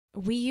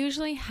We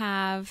usually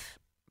have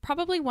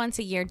probably once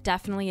a year,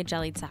 definitely a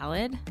jellied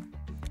salad.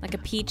 Like a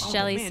peach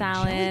jelly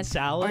salad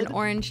or an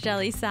orange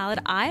jelly salad.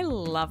 I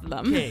love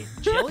them. Okay,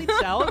 jellied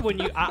salad, when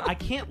I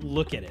can't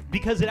look at it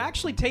because it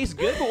actually tastes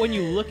good, but when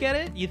you look at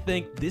it, you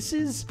think, this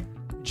is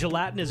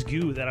gelatinous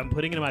goo that I'm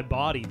putting into my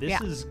body. This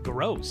is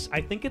gross.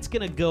 I think it's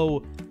going to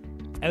go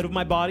out of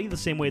my body the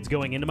same way it's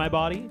going into my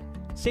body.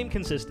 Same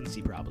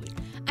consistency, probably.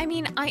 I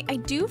mean, I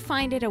do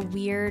find it a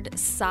weird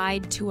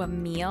side to a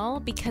meal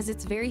because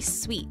it's very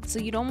sweet. So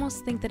you'd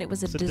almost think that it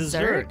was a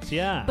dessert.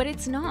 Yeah. But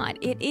it's not.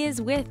 It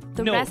is with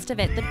the rest of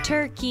it. The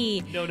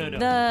turkey. No.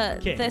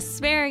 The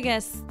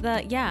asparagus.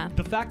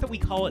 The fact that we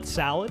call it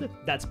salad,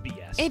 that's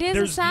BS. It is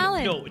a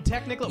salad. No,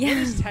 technically, what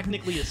is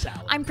technically a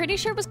salad? I'm pretty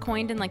sure it was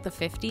coined in like the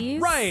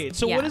 50s. Right.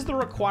 So what is the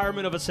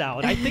requirement of a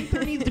salad? I think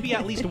there needs to be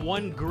at least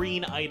one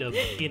green item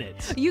in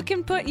it. You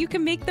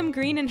can make them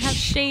green and have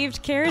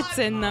shaved carrots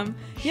in them.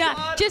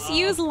 Yeah. Just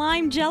use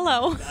lime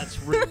jello. That's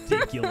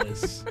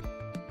ridiculous.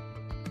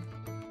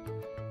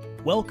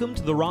 Welcome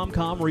to the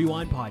Rom-Com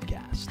Rewind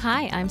Podcast.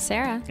 Hi, I'm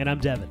Sarah. And I'm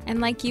Devin. And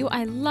like you,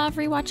 I love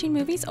rewatching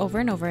movies over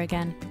and over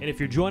again. And if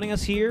you're joining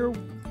us here,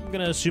 I'm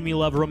going to assume you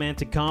love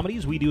romantic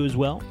comedies. We do as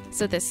well.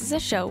 So this is a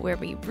show where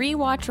we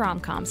rewatch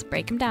rom-coms,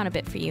 break them down a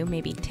bit for you,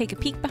 maybe take a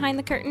peek behind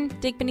the curtain,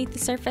 dig beneath the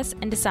surface,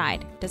 and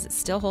decide, does it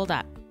still hold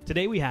up?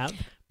 Today we have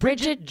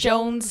Bridget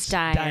Jones'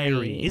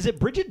 Diary. Is it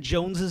Bridget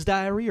Jones's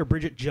Diary or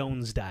Bridget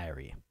Jones'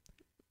 Diary?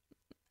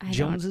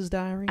 Jones's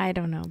Diary? I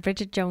don't know.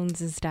 Bridget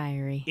Jones's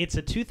Diary. It's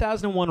a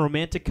 2001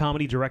 romantic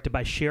comedy directed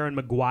by Sharon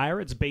Maguire.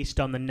 It's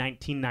based on the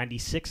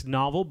 1996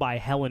 novel by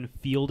Helen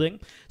Fielding.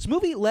 This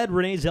movie led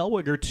Renee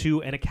Zellweger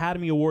to an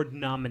Academy Award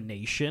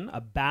nomination, a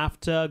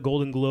BAFTA,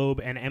 Golden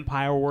Globe, and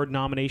Empire Award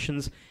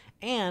nominations,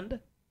 and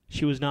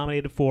she was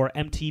nominated for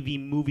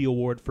MTV Movie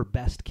Award for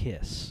Best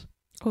Kiss.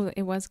 Oh,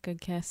 it was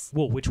Good Kiss.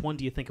 Well, which one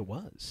do you think it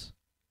was?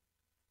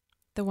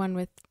 The one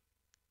with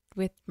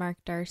Mark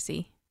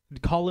Darcy.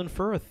 Colin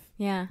Firth.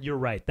 Yeah. You're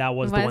right. That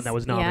was the one that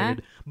was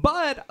nominated. Yeah.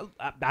 But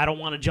I don't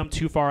want to jump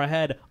too far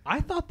ahead. I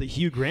thought the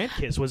Hugh Grant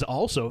kiss was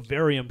also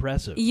very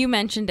impressive. You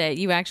mentioned it.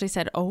 You actually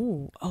said,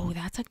 oh,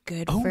 that's a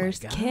good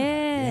first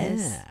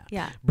kiss.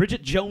 Yeah.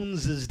 Bridget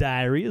Jones's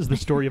Diary is the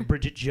story of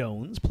Bridget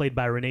Jones, played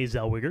by Renee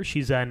Zellweger.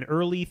 She's an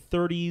early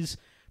 30s,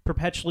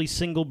 perpetually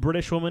single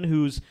British woman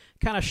who's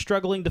kind of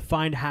struggling to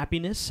find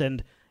happiness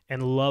and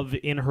love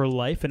in her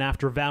life, and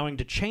after vowing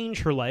to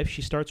change her life,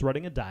 she starts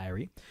writing a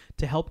diary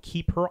to help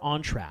keep her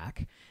on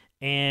track.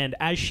 And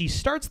as she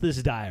starts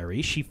this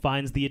diary, she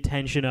finds the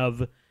attention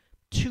of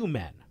two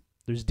men.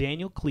 There's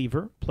Daniel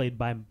Cleaver, played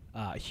by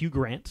Hugh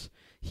Grant.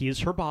 He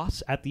is her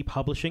boss at the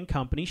publishing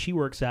company she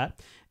works at.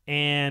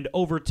 And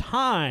over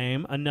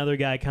time, another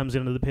guy comes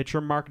into the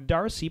picture, Mark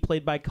Darcy,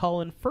 played by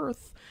Colin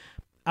Firth.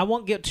 I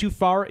won't get too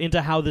far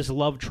into how this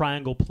love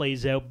triangle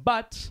plays out,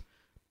 but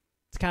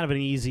it's kind of an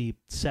easy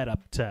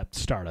setup to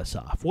start us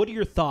off. What are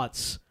your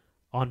thoughts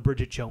on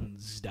Bridget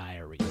Jones'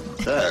 Diary?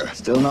 So,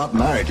 still not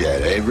married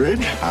yet, eh, Bridge?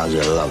 How's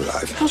your love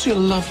life? How's your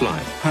love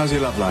life? How's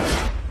your love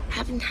life?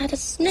 Haven't had a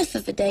sniff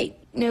of a date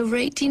in over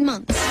 18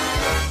 months.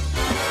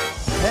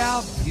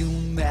 Have you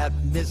met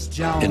Miss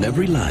Jones? In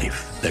every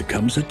life, there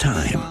comes a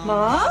time.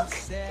 Mark,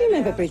 you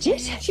remember Bridget?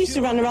 She used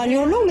to run around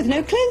your lawn with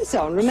no clothes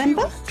on,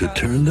 remember? To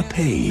turn the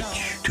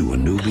page to a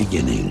new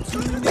beginning.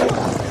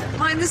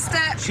 Mind the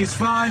step. She's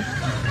fine.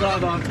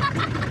 Well done.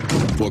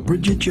 For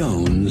Bridget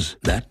Jones,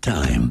 that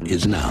time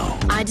is now.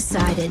 I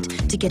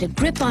decided to get a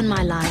grip on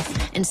my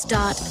life and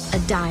start a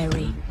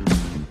diary.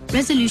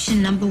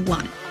 Resolution number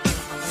 1.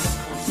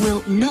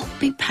 Will not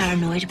be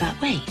paranoid about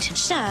weight.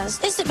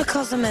 Shaz, is it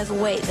because I'm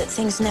overweight that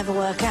things never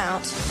work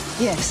out?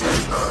 Yes.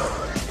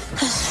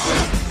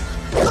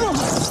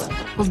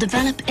 Will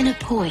develop inner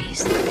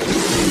poise.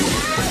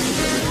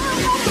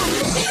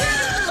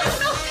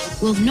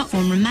 Will not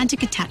form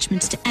romantic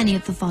attachments to any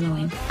of the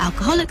following: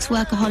 alcoholics,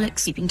 workaholics,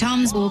 sleeping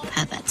toms, or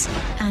perverts.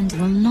 And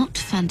will not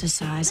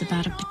fantasize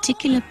about a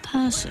particular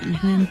person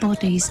who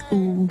embodies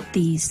all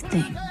these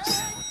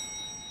things.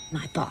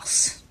 My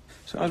boss.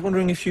 So I was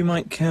wondering if you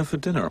might care for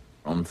dinner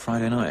on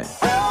Friday night.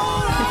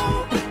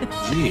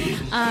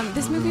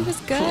 This movie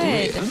was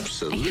good.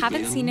 Absolutely. I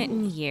haven't seen it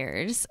in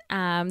years.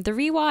 The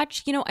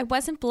rewatch, I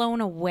wasn't blown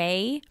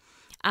away.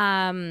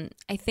 I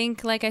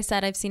think, like I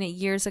said, I've seen it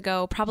years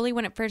ago, probably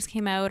when it first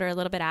came out or a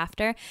little bit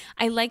after.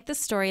 I like the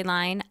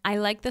storyline. I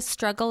like the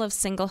struggle of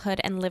singlehood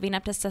and living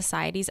up to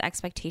society's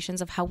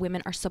expectations of how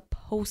women are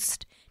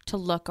supposed to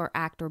look or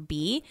act or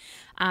be.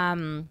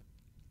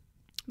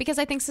 Because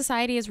I think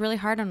society is really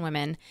hard on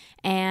women,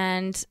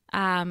 and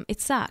it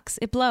sucks.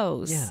 It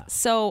blows. Yeah.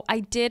 So I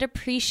did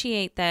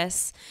appreciate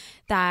this,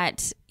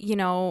 that,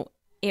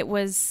 it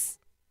was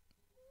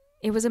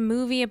a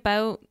movie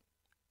about,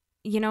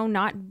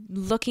 not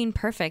looking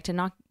perfect and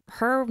not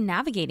her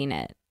navigating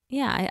it.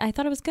 Yeah, I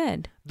thought it was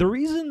good. The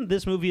reason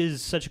this movie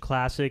is such a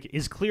classic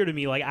is clear to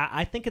me. Like,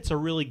 I think it's a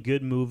really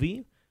good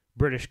movie.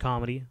 British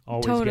comedy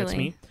always gets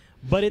me.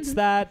 But it's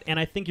that, and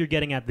I think you're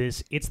getting at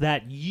this, it's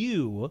that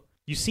you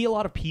you see a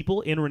lot of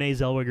people in Renee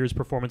Zellweger's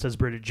performance as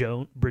Bridget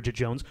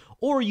Jones,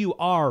 or you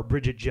are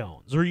Bridget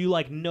Jones, or you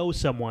like know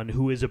someone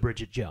who is a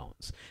Bridget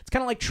Jones. It's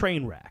kind of like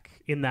Trainwreck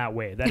in that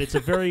way, that it's a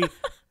very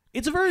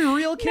it's a very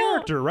real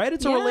character, right?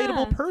 It's a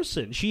relatable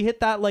person. She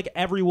hit that like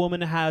every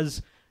woman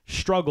has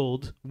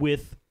struggled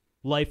with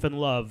life and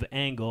love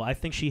angle. I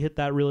think she hit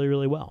that really,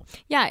 really well.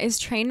 Yeah, is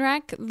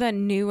Trainwreck the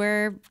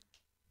newer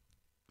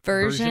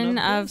version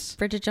of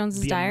Bridget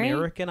Jones's Diary? The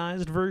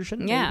Americanized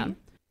version? Yeah. Maybe?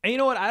 And you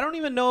know what? I don't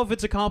even know if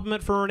it's a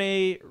compliment for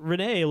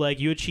Renee. Like,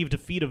 you achieved a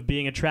feat of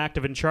being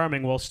attractive and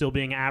charming while still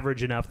being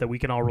average enough that we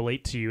can all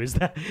relate to you. Is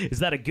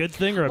that a good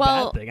thing or a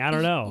bad thing? I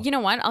don't know. You know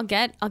what? I'll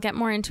get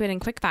more into it in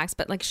quick facts,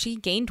 but like she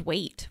gained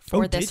weight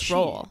for this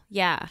role.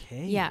 Yeah.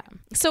 Okay. Yeah.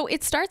 So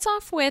it starts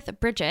off with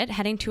Bridget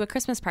heading to a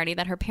Christmas party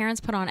that her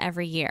parents put on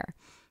every year.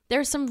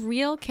 There's some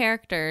real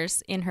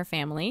characters in her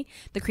family.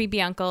 The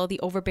creepy uncle, the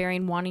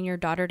overbearing wanting your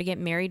daughter to get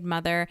married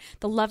mother,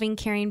 the loving,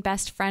 caring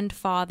best friend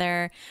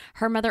father,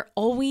 her mother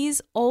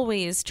always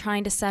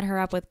trying to set her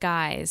up with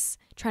guys,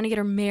 trying to get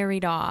her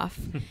married off.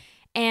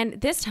 And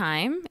this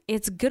time,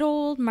 it's good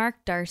old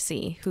Mark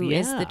Darcy who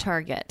is the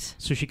target.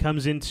 So she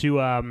comes into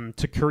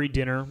to curry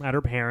dinner at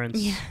her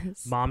parents'.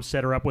 Yes. Mom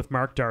set her up with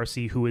Mark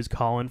Darcy, who is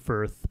Colin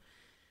Firth.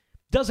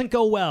 Doesn't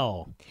go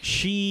well.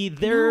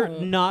 They're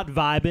not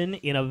vibing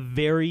in a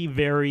very,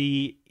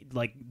 very,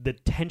 like, the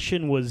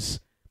tension was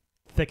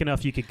thick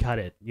enough you could cut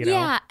it, you know?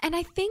 Yeah, and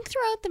I think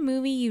throughout the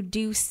movie you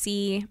do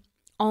see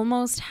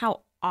almost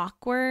how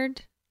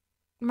awkward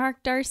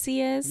Mark Darcy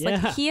is. Yeah.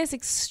 Like, he is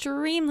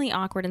extremely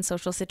awkward in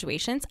social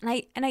situations.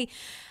 And I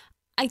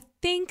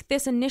think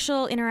this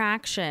initial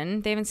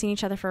interaction, they haven't seen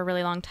each other for a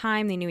really long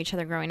time. They knew each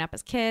other growing up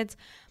as kids.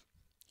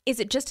 Is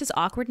it just his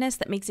awkwardness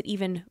that makes it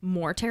even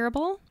more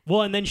terrible?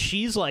 Well, and then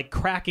she's like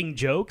cracking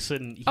jokes,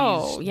 and he's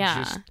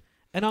just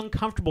an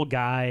uncomfortable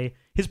guy.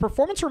 His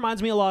performance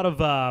reminds me a lot of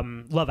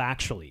Love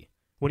Actually,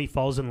 when he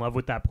falls in love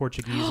with that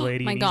Portuguese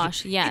lady. My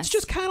gosh, yes. It's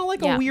just kind of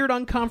like a weird,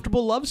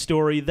 uncomfortable love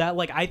story that,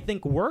 like, I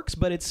think works,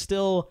 but it's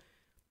still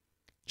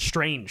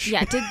strange.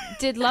 Yeah.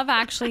 Did Love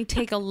Actually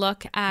take a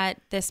look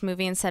at this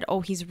movie and said, "Oh,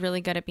 he's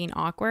really good at being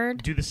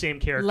awkward. Do the same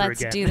character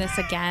Let's again. do this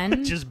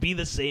again." Just be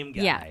the same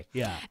guy.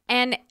 Yeah.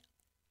 And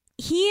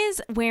he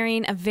is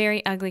wearing a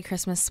very ugly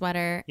Christmas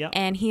sweater,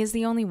 and he is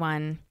the only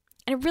one.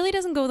 And it really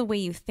doesn't go the way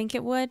you think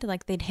it would.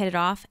 Like, they'd hit it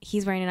off.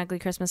 He's wearing an ugly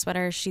Christmas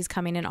sweater. She's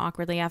coming in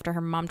awkwardly after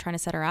her mom trying to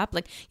set her up.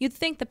 Like, you'd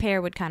think the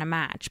pair would kind of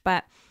match,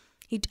 but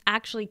he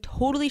actually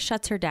totally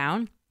shuts her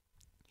down.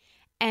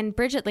 And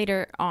Bridget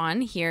later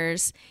on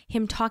hears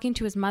him talking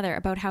to his mother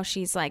about how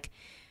she's like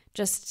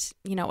just,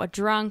 you know, a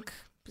drunk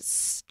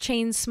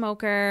chain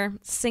smoker,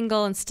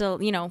 single and still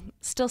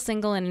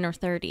single and in her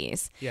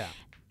 30s. Yeah.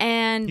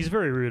 And he's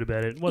very rude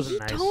about it. It wasn't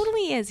nice. He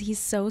totally is. He's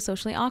so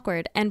socially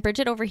awkward. And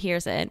Bridget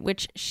overhears it,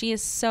 which she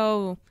is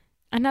so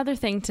another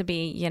thing to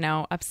be, you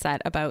know,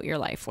 upset about your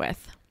life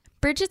with.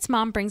 Bridget's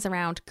mom brings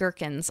around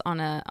gherkins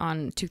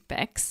on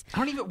toothpicks.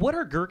 What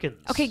are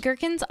gherkins? Okay,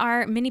 gherkins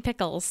are mini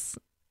pickles.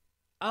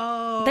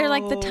 Oh. They're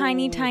like the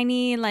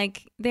tiny,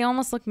 like they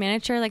almost look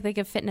miniature, like they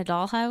could fit in a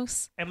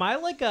dollhouse. Am I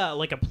like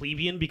a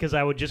plebeian because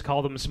I would just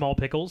call them small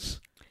pickles?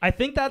 I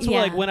think that's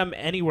like when I'm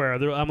anywhere,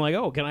 I'm like,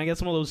 oh, can I get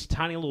some of those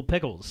tiny little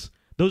pickles?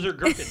 Those are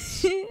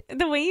gherkins.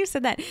 The way you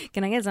said that,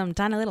 can I get some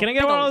tiny little pickles?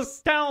 Can I get one of those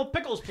tiny little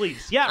pickles,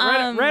 please?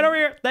 Yeah, right over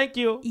here. Thank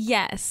you.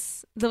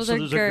 Yes, those are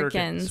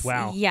gherkins.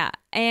 Wow. Yeah,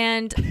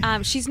 and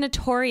she's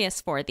notorious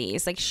for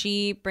these. Like,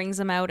 she brings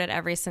them out at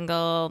every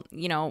single,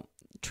 you know,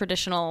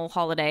 traditional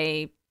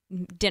holiday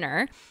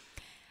dinner.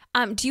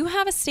 Do you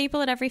have a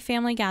staple at every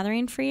family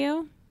gathering for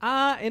you?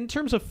 In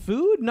terms of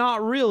food,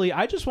 not really.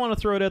 I just want to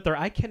throw it out there.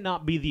 I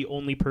cannot be the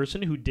only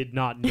person who did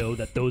not know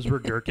that those were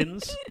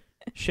gherkins.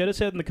 Should have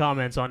said in the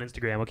comments on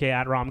Instagram, okay,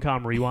 at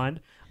Romcom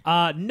Rewind.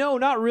 No,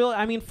 not really.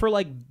 I mean, for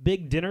like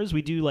big dinners,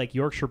 we do like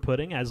Yorkshire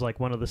pudding as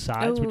like one of the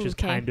sides, which is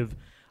kind of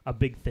a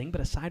big thing.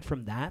 But aside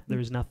from that,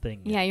 there's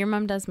nothing. Yeah, your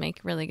mom does make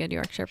really good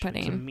Yorkshire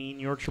pudding. It's a mean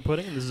Yorkshire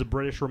pudding, and this is a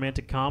British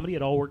romantic comedy.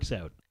 It all works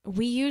out.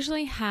 We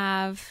usually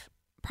have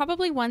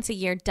probably once a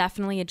year,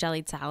 definitely a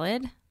jellied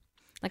salad.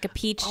 Like a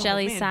peach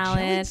jelly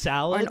salad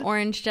or an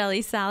orange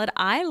jelly salad.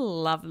 I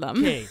love them.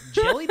 Okay,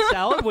 jellied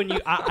salad, when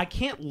I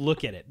can't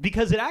look at it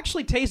because it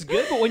actually tastes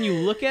good, but when you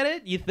look at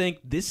it, you think,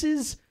 this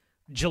is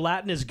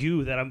gelatinous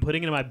goo that I'm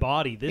putting into my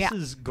body. This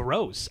is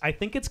gross. I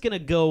think it's going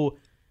to go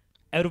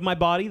out of my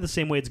body the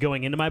same way it's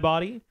going into my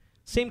body.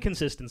 Same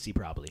consistency,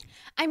 probably.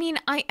 I mean,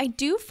 I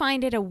do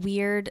find it a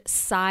weird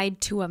side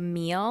to a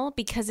meal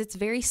because it's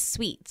very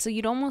sweet. So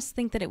you'd almost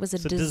think that it was a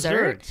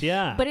dessert.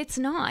 Yeah. But it's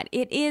not.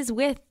 It is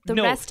with the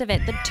rest of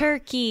it. The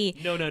turkey.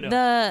 No.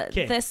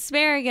 The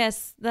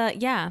asparagus.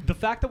 The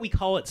fact that we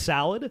call it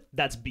salad,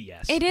 that's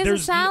BS. It is a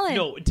salad.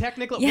 No,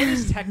 technically, what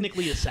is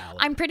technically a salad?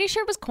 I'm pretty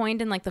sure it was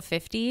coined in like the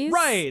 50s.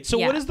 Right. So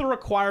what is the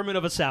requirement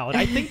of a salad?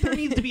 I think there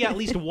needs to be at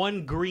least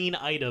one green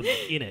item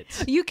in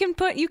it. You can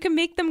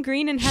make them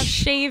green and have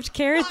shaved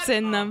carrots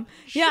in them.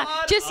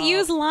 Just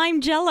use lime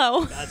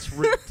jello. That's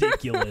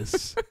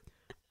ridiculous.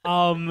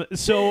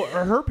 So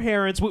her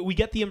parents, we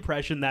get the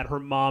impression that her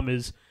mom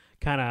is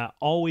kind of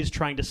always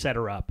trying to set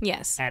her up.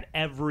 Yes. At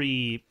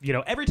every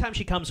time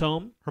she comes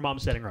home, her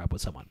mom's setting her up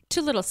with someone.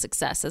 To little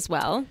success as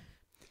well.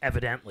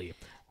 Evidently.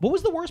 What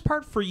was the worst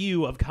part for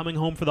you of coming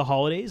home for the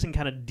holidays and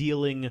kind of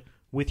dealing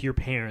with your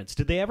parents?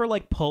 Did they ever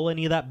pull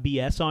any of that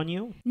BS on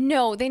you?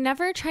 No, they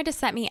never tried to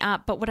set me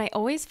up. But what I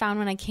always found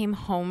when I came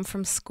home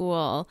from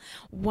school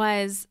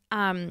was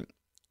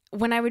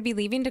when I would be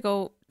leaving to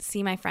go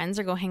see my friends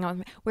or go hang out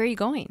with where are you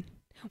going?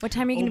 What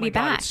time are you going to be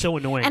back? It's so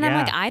annoying. And I'm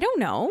like, I don't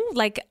know.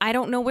 I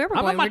don't know where we're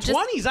going. I'm in my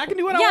 20s. I can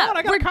do what I want.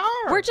 I got a car.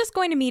 We're just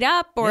going to meet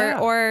up or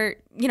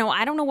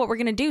I don't know what we're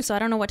going to do. So I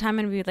don't know what time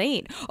I'm going to be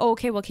late. Oh,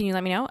 okay. Well, can you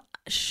let me know?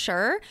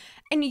 Sure.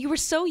 And you were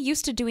so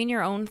used to doing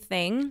your own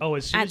thing. Oh,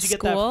 as soon as you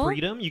get that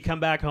freedom, you come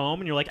back home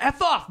and you're like, F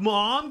off,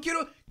 Mom. Get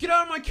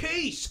out of my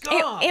case.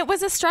 God. It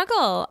was a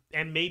struggle.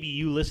 And maybe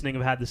you listening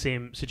have had the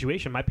same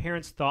situation. My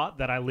parents thought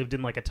that I lived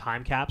in a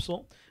time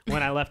capsule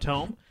when I left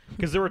home.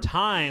 Because there were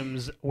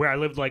times where I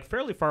lived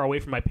fairly far away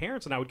from my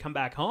parents, and I would come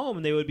back home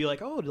and they would be like,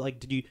 oh,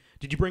 did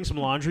you bring some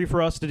laundry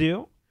for us to do?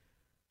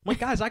 I'm like,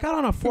 guys, I got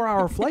on a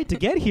 4-hour flight to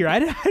get here. I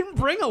didn't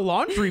bring a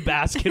laundry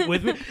basket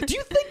with me. Do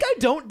you think I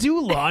don't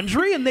do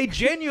laundry? And they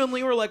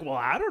genuinely were like, well,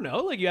 I don't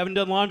know. You haven't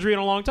done laundry in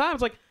a long time.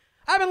 It's like,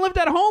 I haven't lived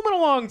at home in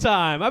a long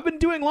time. I've been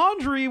doing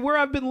laundry where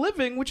I've been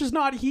living, which is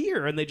not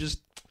here. And they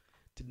just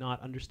did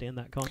not understand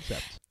that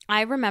concept.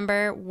 I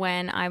remember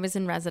when I was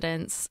in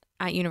residence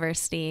at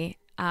university,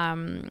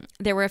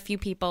 there were a few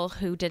people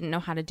who didn't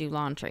know how to do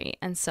laundry.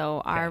 And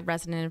so our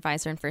resident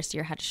advisor in first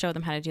year had to show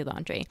them how to do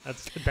laundry.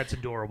 That's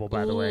adorable,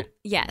 by the way.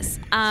 Yes.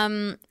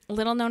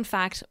 Little known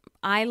fact,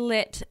 I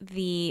lit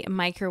the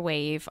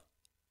microwave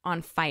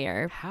on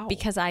fire. How?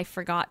 Because I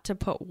forgot to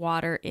put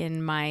water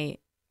in my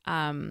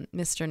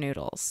Mr.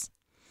 Noodles.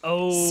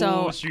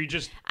 Oh, so you're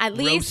just at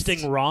least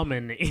roasting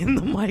ramen in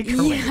the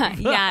microwave.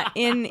 Yeah,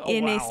 in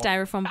a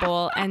styrofoam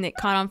bowl, and it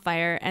caught on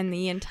fire, and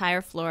the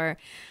entire floor.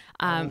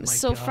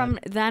 So from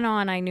then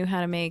on, I knew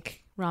how to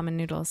make ramen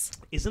noodles.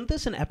 Isn't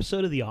this an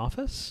episode of The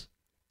Office?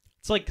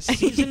 It's like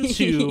season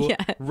 2.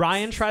 Yes.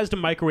 Ryan tries to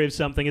microwave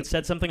something. It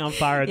set something on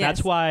fire. Yes,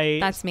 that's why.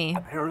 That's me.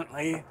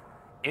 Apparently,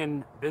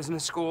 in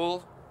business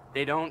school,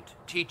 they don't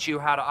teach you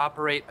how to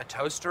operate a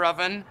toaster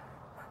oven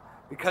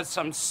because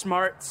some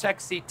smart,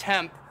 sexy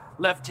temp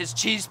left his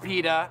cheese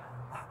pita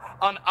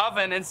on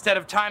oven instead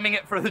of timing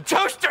it for the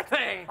toaster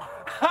thing.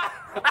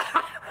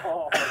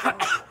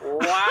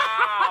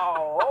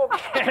 Wow,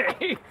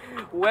 okay.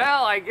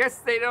 Well, I guess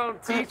they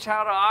don't teach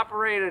how to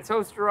operate a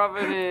toaster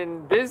oven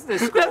in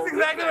business school. That's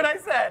exactly what I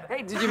said.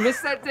 Hey, did you miss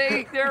that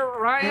day there,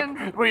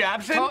 Ryan? Were you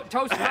absent?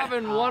 Toaster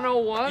oven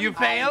 101? You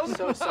failed? I'm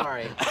so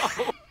sorry.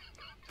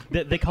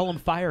 They call him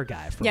Fire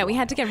Guy. Yeah, we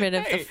had to get rid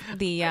of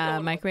the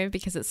microwave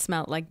because it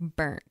smelled like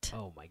burnt.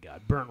 Oh, my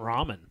God. Burnt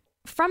ramen.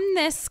 From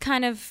this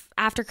kind of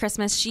after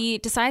Christmas, she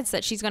decides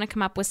that she's going to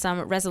come up with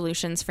some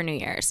resolutions for New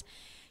Year's.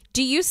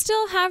 Do you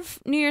still have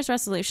New Year's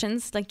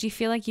resolutions? Do you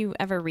feel like you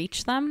ever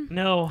reach them?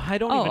 No, I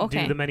don't even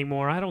do them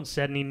anymore. I don't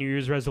set any New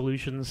Year's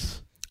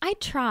resolutions. I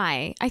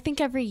try. I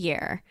think every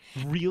year.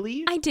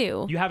 Really? I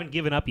do. You haven't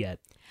given up yet?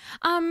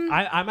 I'm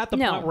at the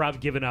point where I've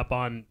given up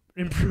on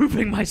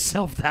improving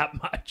myself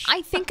that much.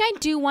 I think I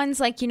do ones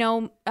like,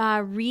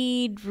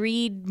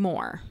 read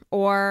more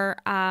or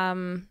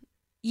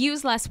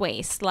use less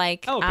waste.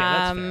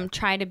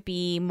 Try to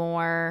be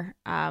more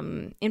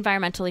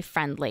environmentally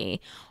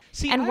friendly.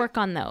 Work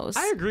on those.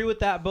 I agree with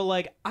that, but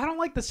I don't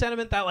like the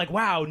sentiment that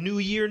wow, new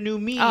year, new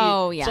me.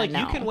 Oh, yeah, it's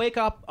you can wake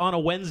up on a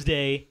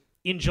Wednesday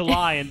in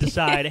July and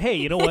decide, hey,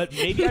 you know what?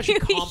 Maybe I should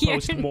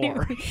compost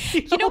more.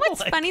 You know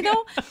what's funny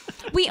though?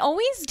 We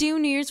always do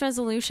New Year's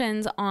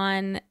resolutions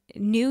on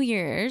New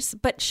Year's,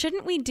 but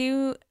shouldn't we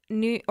do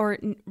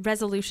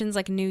resolutions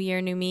like New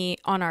Year, New Me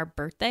on our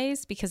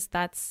birthdays because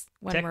that's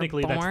when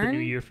technically we're born? That's the new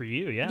year for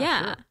you.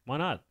 Yeah. Sure. Why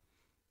not?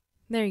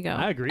 There you go.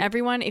 I agree.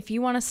 Everyone, if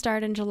you want to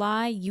start in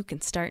July, you can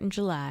start in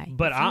July.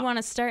 But if you want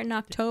to start in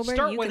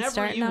October, you can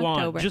start in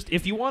October. Just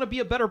if you want to be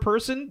a better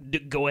person,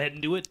 go ahead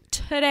and do it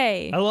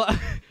today.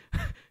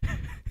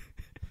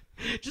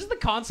 Just the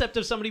concept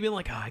of somebody being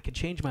like, "Oh, I could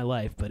change my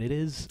life, but it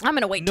is I'm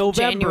gonna wait November,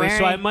 till January,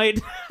 so I might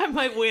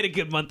wait a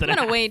good month and a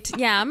half." I'm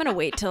gonna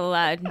wait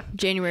till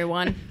January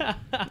 1.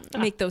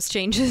 Make those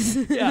changes.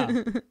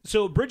 Yeah.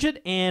 So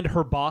Bridget and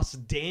her boss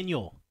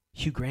Daniel,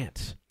 Hugh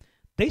Grant,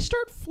 they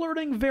start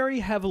flirting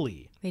very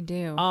heavily. They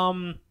do.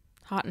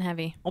 Hot and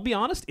heavy. I'll be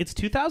honest, it's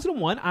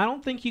 2001. I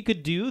don't think you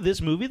could do this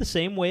movie the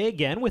same way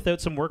again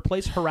without some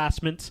workplace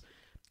harassment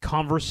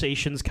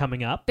conversations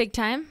coming up. Big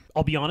time.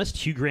 I'll be honest,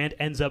 Hugh Grant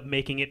ends up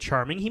making it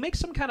charming. He makes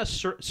some kind of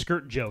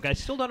skirt joke. I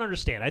still don't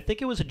understand. I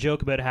think it was a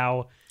joke about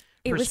how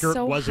her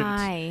skirt wasn't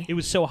high. It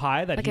was so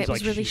high that it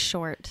was really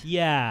short.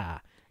 Yeah.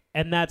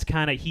 And that's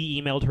kind of, he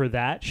emailed her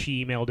that.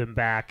 She emailed him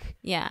back.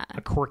 Yeah.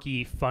 A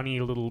quirky, funny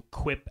little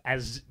quip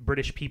as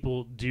British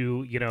people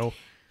do,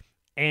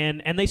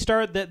 and they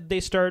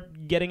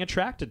start getting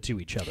attracted to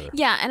each other.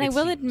 Yeah, and I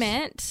will seems.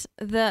 admit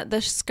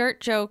the skirt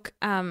joke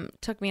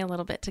took me a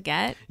little bit to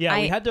get. Yeah,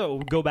 we had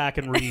to go back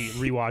and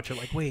rewatch it.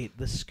 Like, wait,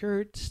 the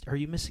skirt? Are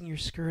you missing your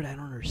skirt? I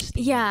don't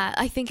understand. Yeah,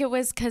 I think it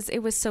was because it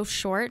was so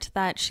short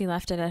that she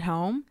left it at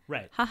home.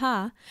 Right.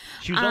 Haha.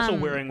 She was also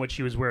wearing what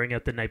she was wearing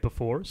out the night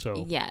before.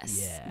 So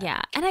yes,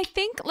 yeah, and I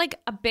think like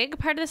a big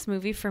part of this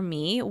movie for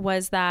me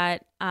was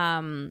that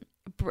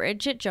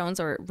Bridget Jones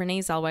or Renee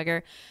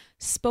Zellweger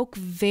spoke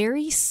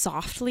very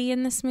softly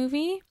in this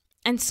movie.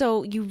 And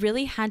so you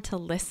really had to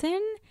listen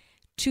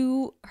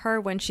to her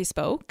when she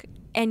spoke,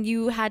 and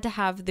you had to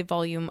have the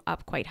volume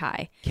up quite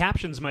high.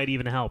 Captions might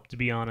even help, to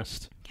be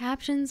honest.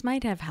 Captions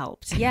might have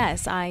helped.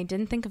 Yes, I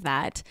didn't think of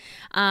that.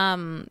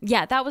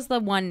 Yeah, that was the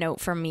one note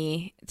for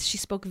me. She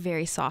spoke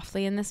very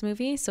softly in this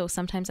movie, so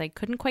sometimes I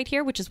couldn't quite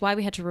hear, which is why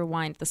we had to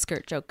rewind the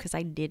skirt joke because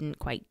I didn't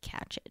quite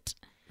catch it.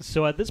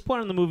 So at this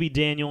point in the movie,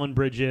 Daniel and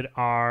Bridget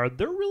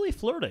they're really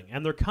flirting,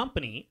 and their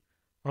company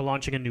are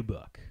launching a new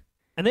book.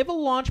 And they have a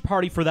launch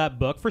party for that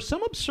book. For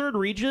some absurd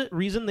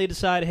reason, they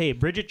decide, hey,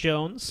 Bridget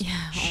Jones,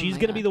 she's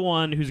going to be the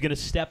one who's going to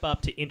step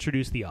up to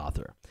introduce the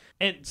author.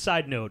 And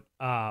side note,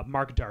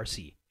 Mark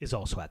Darcy is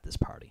also at this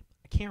party.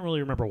 I can't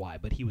really remember why,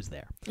 but he was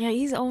there. Yeah,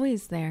 he's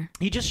always there.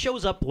 He just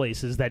shows up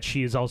places that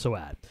she is also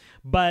at.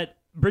 But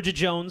Bridget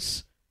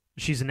Jones,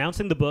 she's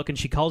announcing the book, and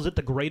she calls it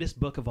the greatest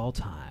book of all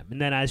time.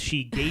 And then as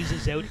she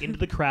gazes out into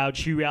the crowd,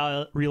 she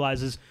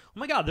realizes, oh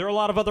my God, there are a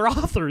lot of other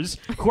authors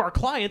who are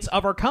clients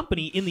of our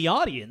company in the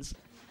audience.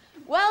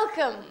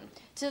 Welcome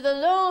to the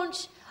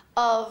launch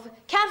of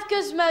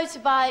Kafka's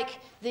Motorbike,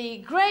 the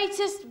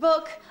greatest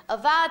book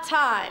of our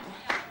time.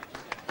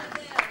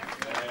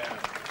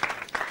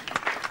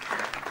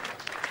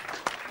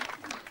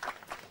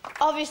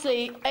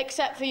 Obviously,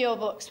 except for your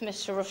books,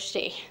 Mr.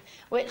 Rushdie,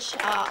 which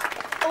are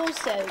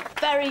also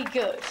very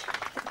good.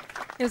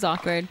 It was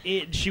awkward.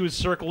 She was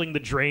circling the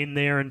drain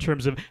there in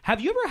terms of, have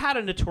you ever had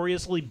a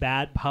notoriously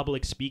bad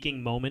public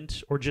speaking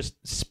moment or just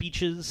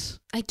speeches?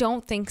 I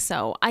don't think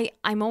so.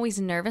 I'm always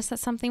nervous that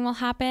something will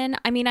happen.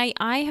 I mean,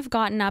 I have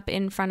gotten up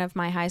in front of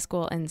my high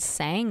school and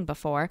sang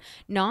before.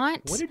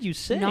 What did you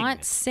sing?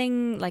 Not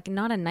sing, like,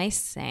 not a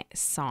nice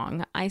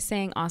song. I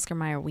sang Oscar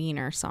Mayer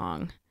Wiener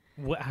song.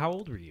 How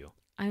old were you?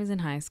 I was in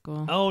high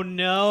school. Oh,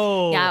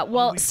 no. Yeah,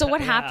 well,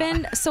 what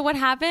happened? So what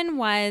happened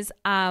was...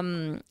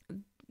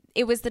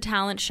 it was the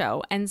talent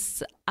show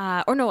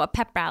a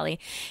pep rally,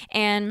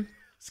 and I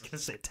was gonna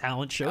say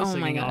talent show. Oh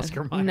my God!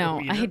 Oscar Mayer No,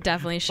 Wiener. I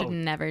definitely should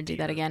never do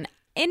that again.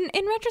 In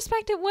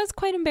retrospect, it was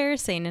quite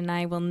embarrassing, and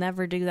I will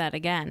never do that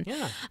again.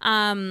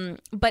 Yeah.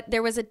 But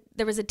there was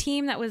a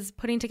team that was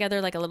putting together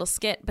like a little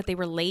skit, but they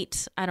were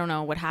late. I don't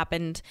know what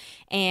happened,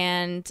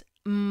 and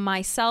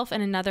myself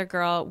and another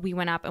girl, we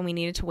went up and we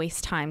needed to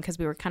waste time because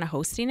we were kind of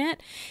hosting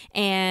it,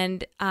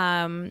 and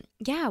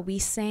we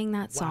sang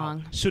that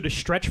song. So to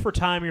stretch for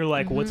time, you're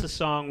like, what's a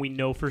song we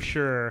know for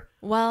sure?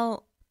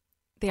 Well,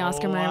 the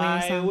Oscar Mayer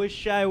Wiener song. I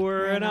wish I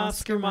were an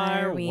Oscar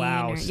Mayer.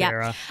 Wow,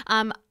 Sarah.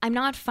 Yep. I'm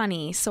not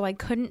funny, so I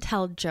couldn't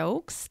tell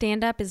jokes.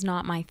 Stand-up is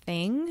not my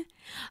thing.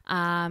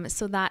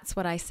 So that's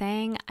what I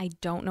sang. I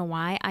don't know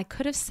why. I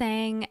could have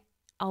sang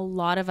a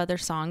lot of other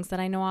songs that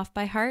I know off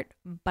by heart,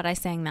 but I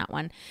sang that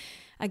one.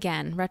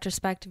 Again,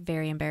 retrospect,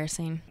 very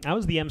embarrassing. I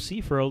was the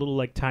MC for a little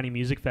like tiny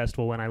music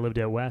festival when I lived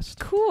out west.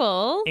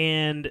 Cool.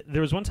 And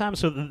there was one time,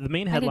 so the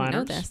main headliners I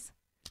didn't know this.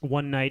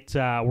 One night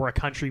were a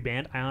country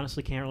band. I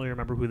honestly can't really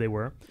remember who they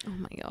were. Oh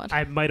my God.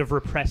 I might have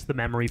repressed the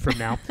memory from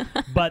now.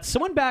 But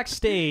someone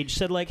backstage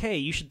said like, hey,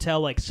 you should tell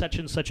like such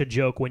and such a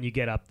joke when you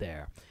get up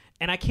there.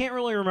 And I can't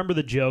really remember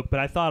the joke, but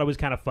I thought it was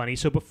kind of funny.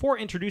 So before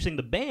introducing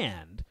the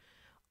band,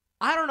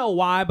 I don't know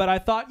why, but I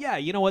thought, yeah,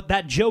 you know what?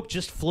 That joke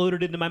just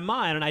floated into my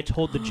mind, and I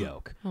told the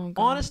joke.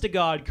 Honest to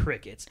God,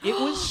 crickets. It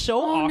was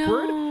so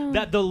awkward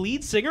that the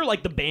lead singer,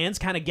 like the band's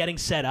kind of getting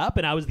set up,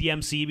 and I was the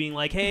MC being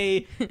like,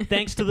 hey,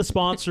 thanks to the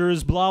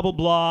sponsors, blah, blah,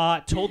 blah.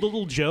 Told a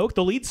little joke.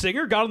 The lead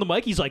singer got on the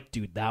mic. He's like,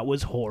 dude, that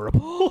was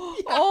horrible.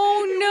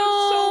 Oh,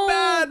 no. So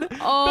bad.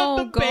 Oh,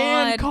 but the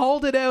band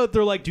called it out.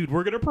 They're like, dude,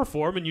 we're going to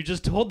perform, and you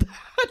just told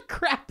that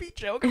crappy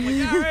joke. I'm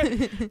like, all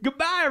right,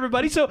 goodbye,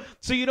 everybody. So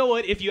you know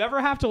what? If you ever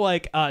have to,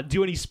 like,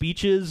 do any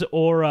speeches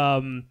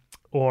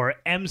or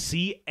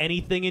MC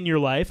anything in your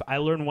life, I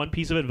learned one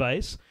piece of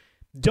advice.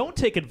 Don't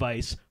take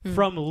advice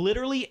from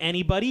literally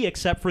anybody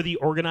except for the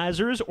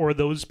organizers or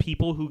those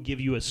people who give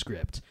you a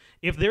script.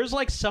 If there's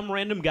like some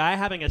random guy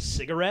having a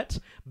cigarette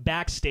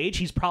backstage,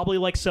 he's probably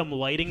like some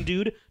lighting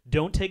dude.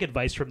 Don't take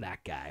advice from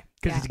that guy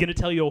because he's going to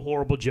tell you a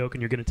horrible joke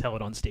and you're going to tell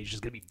it on stage. It's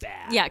going to be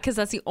bad. Yeah, because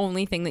that's the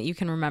only thing that you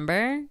can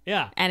remember.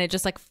 Yeah. And it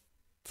just like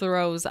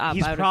throws up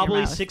he's out probably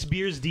of your mouth. 6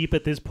 beers deep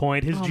at this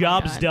point. His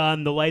job's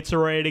done. The lights are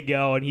ready to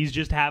go, and he's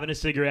just having a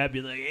cigarette,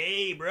 being like,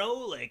 "Hey,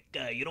 bro, like,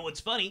 you know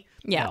what's funny?"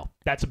 Yeah, no,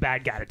 that's a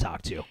bad guy to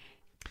talk to.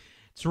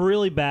 It's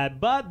really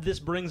bad. But this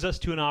brings us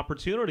to an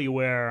opportunity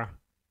where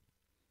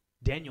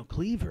Daniel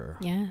Cleaver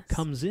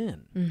comes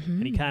in,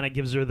 and he kind of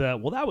gives her the,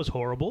 "Well, that was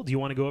horrible. Do you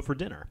want to go out for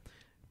dinner?"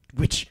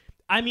 Which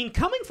I mean,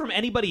 coming from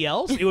anybody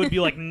else, it would be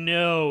like,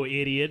 no,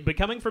 idiot. But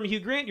coming from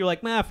Hugh Grant, you're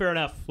like, nah, fair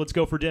enough. Let's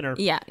go for dinner.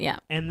 Yeah.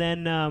 And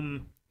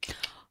then...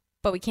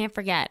 But we can't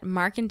forget,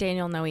 Mark and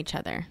Daniel know each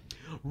other.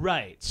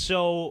 Right.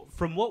 So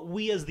from what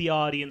we as the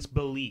audience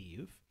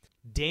believe,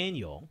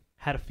 Daniel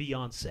had a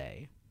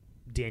fiancé,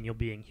 Daniel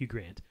being Hugh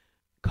Grant.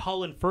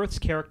 Colin Firth's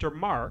character,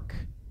 Mark,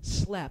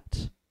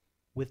 slept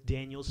with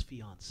Daniel's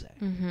fiancé.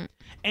 Mm-hmm.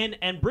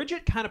 And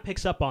Bridget kind of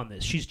picks up on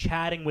this. She's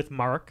chatting with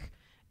Mark,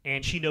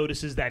 and she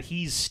notices that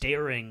he's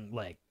staring,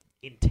 like,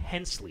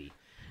 intensely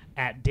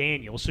at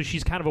Daniel. So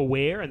she's kind of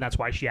aware, and that's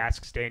why she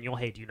asks Daniel,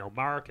 hey, do you know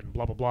Mark? And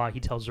blah, blah, blah. He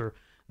tells her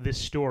this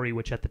story,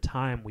 which at the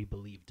time we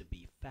believed to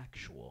be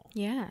factual.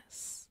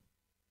 Yes.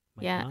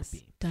 Might yes. not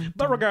be. Dun,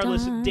 But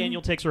regardless, dun.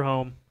 Daniel takes her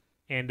home,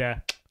 and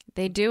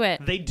they do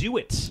it. They do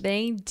it.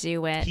 They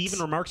do it. He even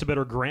remarks about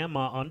her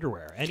grandma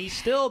underwear, and they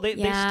still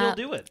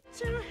do it.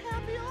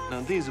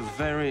 Now, these are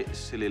very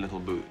silly little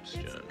boots,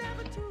 Joan.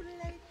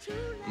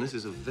 And this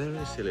is a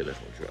very silly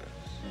little dress.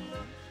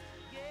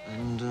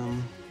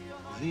 And,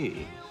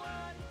 these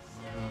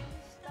are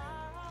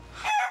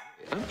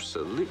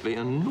absolutely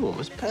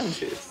enormous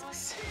panties.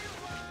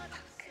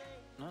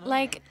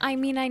 Like, I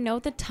mean, I know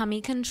the tummy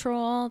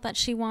control that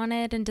she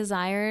wanted and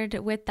desired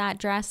with that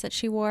dress that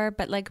she wore,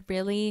 but, like,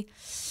 really,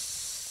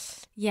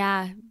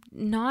 yeah,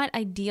 not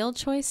ideal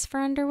choice for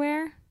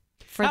underwear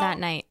for that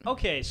night.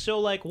 Okay, so,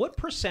 like, what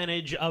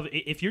percentage of,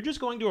 if you're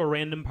just going to a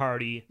random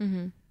party,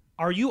 Mm-hmm.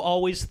 are you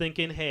always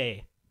thinking,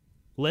 hey,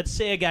 let's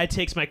say a guy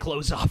takes my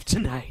clothes off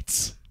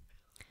tonight?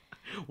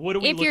 What do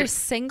we If look you're at?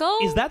 single?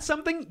 Is that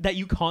something that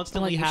you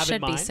constantly have in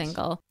mind? You should be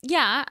single.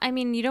 Yeah, I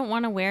mean, you don't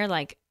want to wear,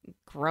 like,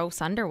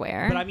 gross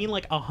underwear. But I mean,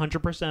 like,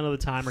 100% of the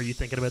time, are you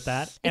thinking about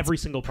that? Every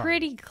single party?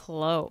 Pretty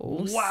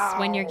close. Wow.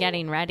 When you're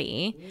getting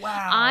ready.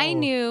 Wow. I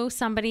knew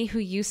somebody who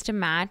used to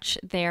match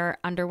their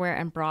underwear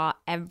and bra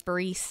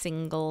every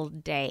single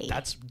day.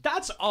 That's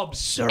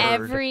absurd.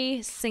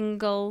 Every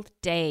single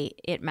day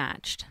it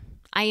matched.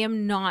 I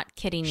am not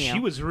kidding you. She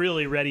was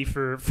really ready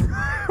for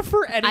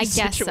any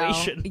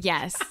situation. So.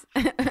 Yes.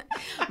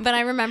 But I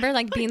remember,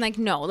 like, being like,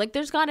 no, like,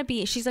 there's got to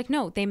be. She's like,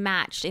 no, they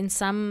matched in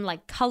some,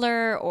 like,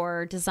 color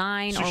or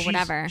design or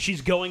whatever. She's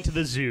going to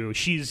the zoo.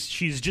 She's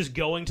just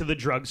going to the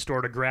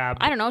drugstore to grab.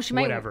 I don't know. She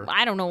whatever.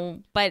 might. I don't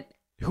know, but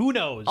who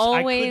knows?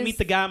 Always, I could meet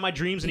the guy in my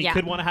dreams, and he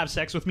could want to have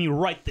sex with me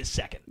right this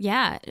second.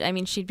 Yeah, I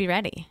mean, she'd be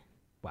ready.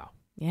 Wow.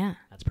 Yeah.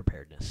 That's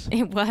preparedness.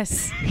 It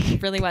was.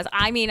 It really was.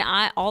 I mean,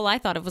 all I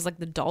thought of was, like,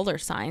 the dollar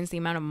signs, the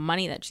amount of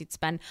money that she'd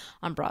spend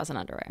on bras and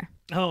underwear.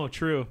 Oh,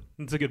 true.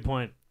 That's a good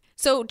point.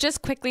 So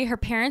just quickly, her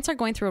parents are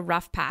going through a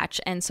rough patch,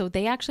 and so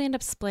they actually end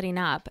up splitting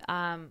up.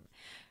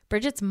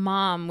 Bridget's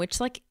mom, which,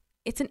 like,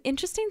 it's an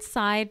interesting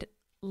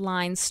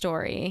sideline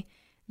story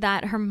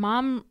that her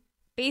mom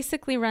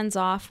basically runs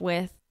off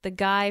with the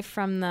guy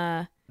from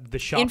the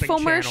shopping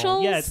infomercials.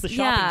 Channel. Yeah, it's the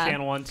shopping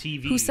channel on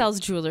TV. Who sells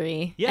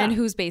jewelry and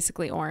who's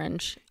basically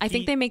orange. I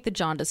think they make the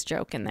jaundice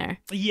joke in there.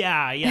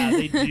 Yeah,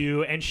 they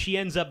do. And she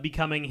ends up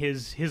becoming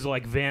his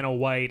like Vanna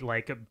White,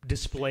 like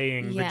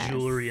displaying the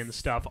jewelry and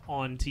stuff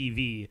on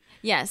TV.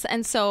 Yes,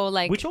 and so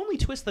like... Which only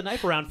twists the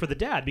knife around for the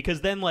dad,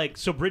 because then like,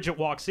 so Bridget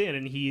walks in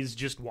and he's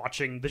just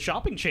watching the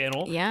shopping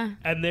channel. Yeah.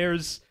 And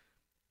there's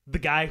the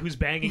guy who's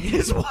banging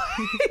his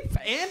wife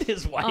and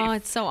his wife. Oh,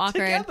 it's so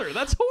awkward. Together.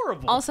 That's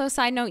horrible. Also,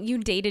 side note, you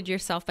dated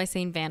yourself by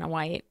saying Vanna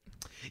White.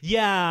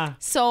 Yeah.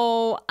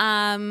 So,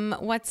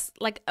 what's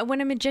like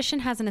when a magician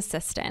has an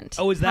assistant?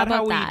 Oh, is that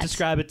how we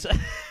describe it?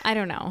 I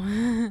don't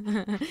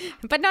know.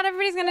 But not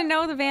everybody's going to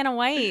know the Vanna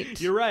White.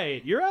 You're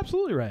right. You're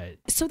absolutely right.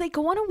 So they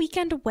go on a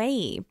weekend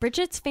away.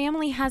 Bridget's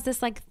family has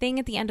this like thing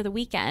at the end of the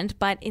weekend,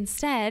 but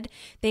instead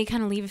they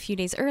kind of leave a few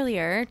days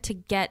earlier to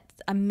get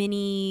a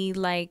mini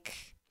like,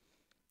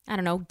 I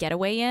don't know,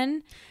 getaway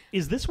in.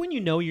 Is this when you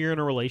know you're in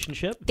a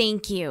relationship?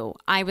 Thank you.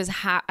 I was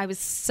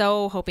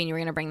so hoping you were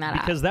going to bring that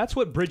up. Because that's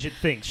what Bridget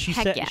thinks. She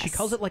said she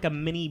calls it like a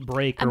mini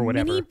break or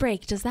whatever. A mini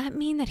break. Does that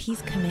mean that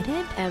he's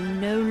committed?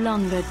 Am no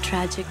longer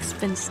tragic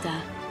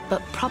spinster,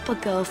 but proper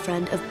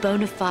girlfriend of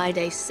bona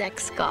fide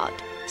sex god.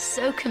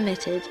 So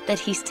committed that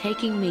he's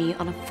taking me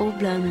on a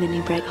full-blown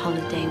mini break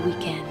holiday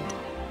weekend.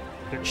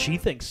 She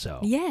thinks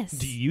so. Yes.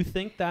 Do you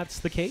think that's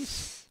the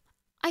case?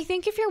 I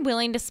think if you're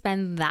willing to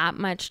spend that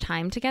much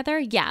time together,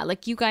 yeah,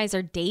 like you guys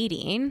are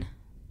dating.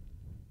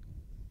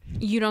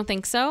 You don't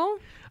think so?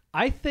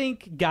 I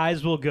think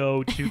guys will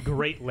go to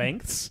great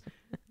lengths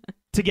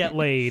to get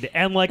laid.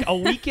 And like a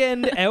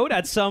weekend out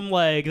at some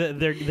like,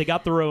 they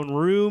got their own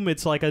room.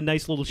 It's like a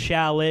nice little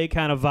chalet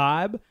kind of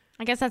vibe.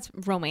 I guess that's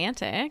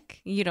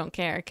romantic. You don't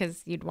care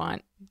because you'd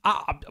want...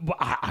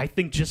 I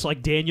think just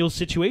like Daniel's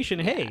situation,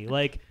 hey,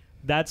 like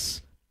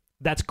that's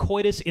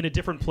coitus in a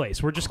different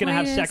place. We're just going to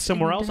have sex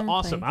somewhere else.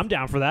 Awesome. Place. I'm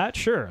down for that.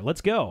 Sure. Let's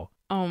go.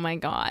 Oh my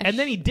gosh. And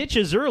then he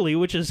ditches early,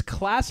 which is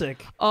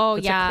classic. Oh,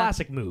 it's yeah. a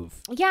classic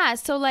move. Yeah.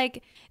 So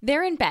like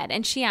they're in bed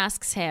and she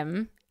asks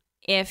him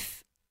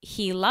if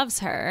he loves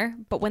her.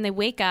 But when they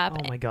wake up.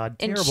 Oh my God.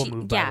 Terrible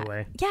move, by the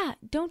way. Yeah.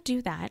 Don't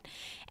do that.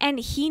 And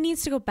he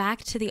needs to go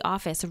back to the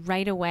office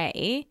right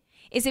away.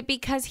 Is it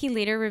because he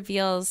later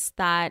reveals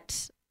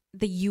that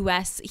the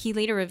U.S. He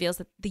later reveals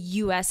that the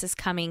U.S. is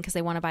coming because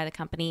they want to buy the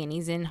company, and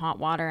he's in hot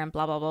water and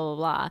blah, blah, blah, blah,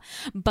 blah.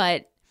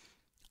 But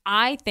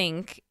I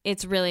think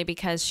it's really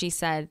because she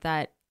said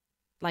that,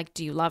 like,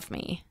 do you love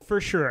me? For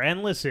sure.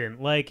 And listen,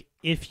 like,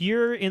 if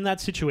you're in that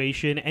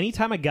situation,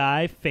 anytime a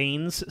guy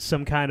feigns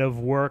some kind of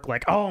work,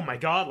 like, oh my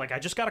God, like, I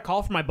just got a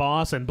call from my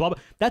boss and blah, blah,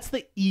 that's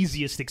the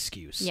easiest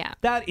excuse. Yeah.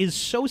 That is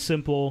so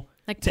simple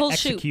Like, to pull,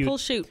 execute. shoot, pull,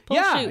 shoot, pull,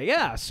 yeah, shoot.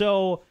 Yeah.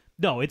 So,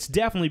 no, it's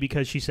definitely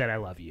because she said, I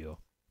love you.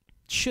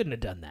 Shouldn't have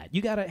done that.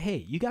 You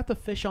got the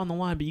fish on the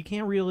line, but you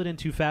can't reel it in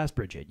too fast,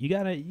 Bridget. You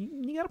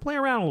gotta play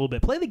around a little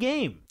bit. Play the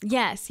game.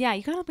 Yes, yeah.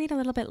 You gotta wait a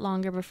little bit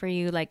longer before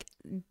you like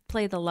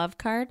play the love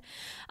card.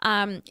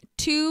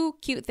 2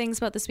 cute things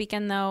about this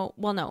weekend, though.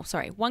 Well, no,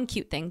 sorry. 1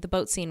 cute thing. The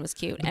boat scene was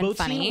cute and funny. The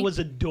boat scene was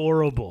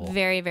adorable.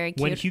 Very, very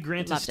cute. When Hugh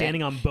Grant is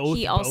standing on both boats.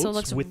 He also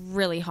looks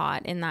really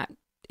hot in that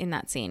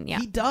scene. Yeah,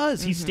 he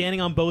does. He's standing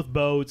on both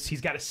boats.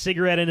 He's got a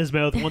cigarette in his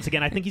mouth. Once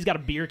again, I think he's got a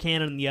beer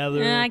can in the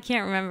other. I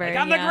can't remember. Like,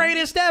 I'm the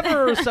greatest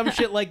ever, or some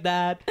shit like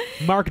that.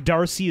 Mark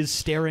Darcy is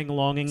staring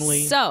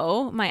longingly.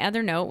 So my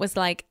other note was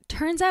like,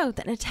 turns out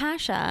that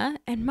Natasha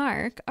and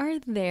Mark are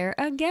there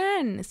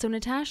again. So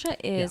Natasha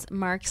is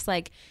Mark's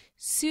like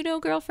pseudo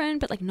girlfriend,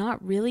 but like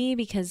not really,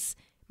 because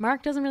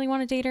Mark doesn't really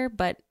want to date her,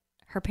 but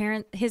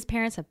his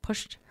parents have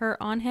pushed her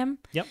on him.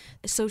 Yep.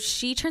 So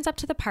she turns up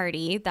to the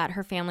party that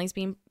her family's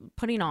been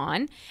putting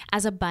on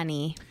as a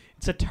bunny.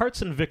 It's a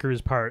Tarts and Vickers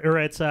part, or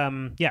it's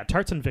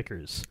Tarts and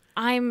Vickers.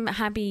 I'm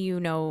happy you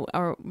know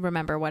or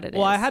remember what it is.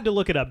 Well, I had to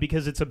look it up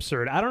because it's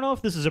absurd. I don't know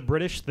if this is a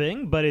British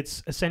thing, but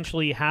it's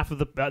essentially half of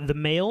the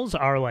males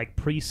are like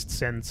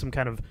priests and some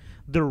kind of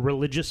the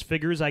religious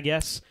figures, I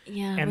guess.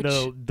 Yeah. And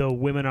the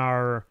women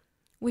are,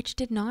 which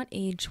did not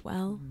age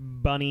well,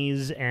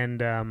 bunnies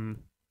and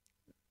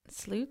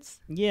sleuths?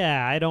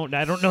 Yeah, I don't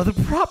know the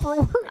proper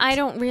word. I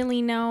don't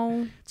really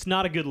know. It's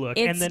not a good look.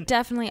 It's and then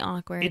definitely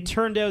awkward. It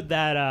turned out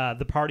that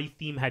the party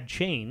theme had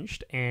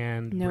changed,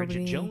 and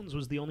Bridget Jones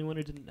was the only one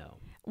who didn't know.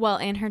 Well,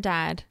 and her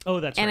dad.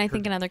 Oh, that's right. And I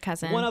think another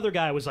cousin. One other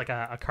guy was like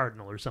a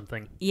cardinal or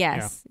something.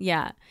 Yes,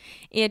 yeah.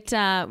 It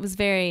was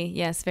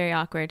very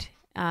awkward.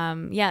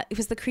 It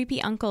was the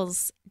creepy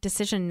uncle's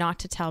decision not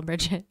to tell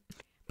Bridget.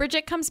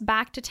 Bridget comes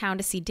back to town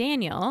to see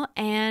Daniel,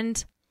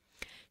 and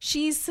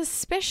she's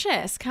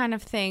suspicious kind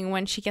of thing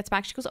when she gets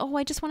back. She goes, oh,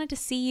 I just wanted to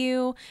see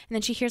you. And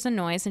then she hears a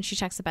noise and she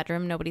checks the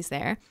bedroom. Nobody's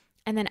there.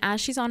 And then as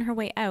she's on her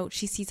way out,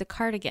 she sees a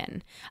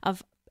cardigan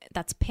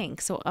that's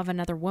pink, so of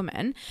another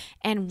woman,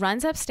 and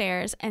runs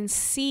upstairs and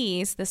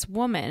sees this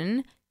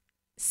woman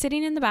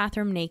sitting in the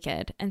bathroom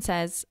naked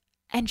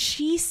and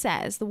she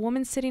says, the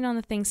woman sitting on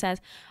the thing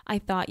says, I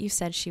thought you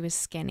said she was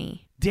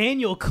skinny.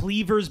 Daniel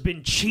Cleaver's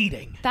been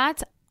cheating.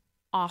 That's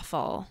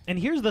awful. And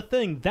here's the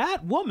thing.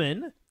 That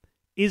woman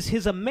is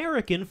his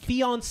American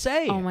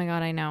fiancée. Oh my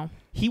God, I know.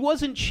 He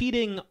wasn't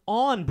cheating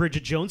on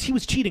Bridget Jones. He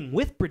was cheating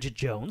with Bridget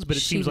Jones, but it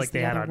seems like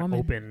they had an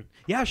open...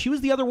 Yeah, she was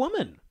the other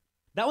woman.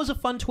 That was a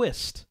fun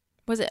twist.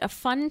 Was it a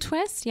fun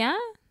twist? Yeah?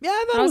 Yeah,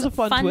 I thought it was a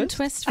fun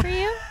twist for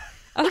you?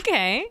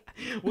 Okay.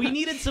 We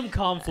needed some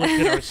conflict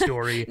in our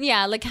story.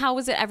 Yeah, like how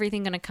was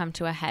everything going to come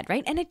to a head,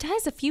 right? And it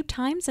does a few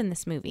times in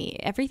this movie.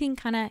 Everything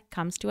kind of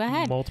comes to a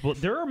head.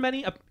 There are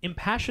many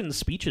impassioned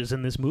speeches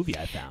in this movie,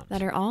 I found.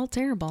 That are all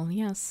terrible,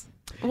 yes.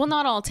 Well,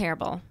 not all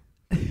terrible,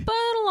 but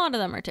a lot of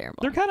them are terrible.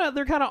 They're kind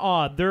of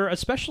odd. They're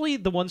especially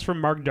the ones from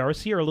Mark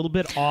Darcy are a little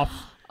bit off.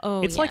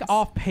 It's like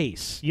off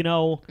pace, you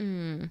know?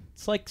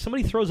 It's like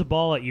somebody throws a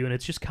ball at you and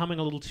it's just coming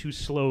a little too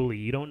slowly.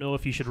 You don't know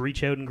if you should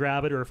reach out and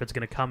grab it or if it's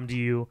going to come to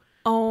you.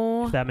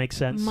 Oh, if that makes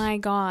sense. My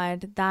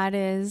God, that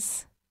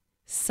is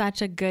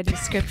such a good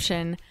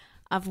description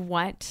of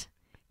what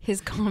his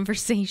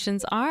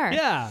conversations are.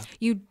 Yeah.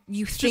 You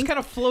think just kind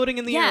of floating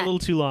in the air a little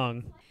too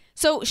long.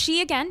 So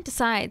she again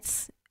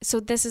decides, so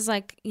this is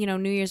like,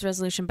 New Year's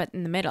resolution, but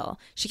in the middle.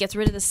 She gets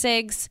rid of the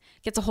cigs,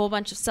 gets a whole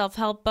bunch of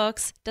self-help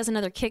books, does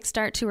another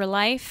kickstart to her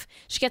life.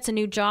 She gets a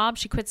new job.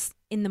 She quits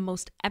in the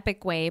most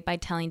epic way by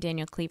telling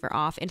Daniel Cleaver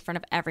off in front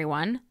of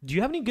everyone. Do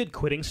you have any good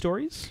quitting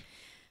stories?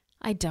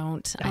 I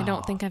don't. I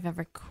don't think I've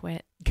ever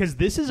quit. Because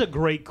this is a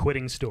great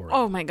quitting story.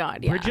 Oh my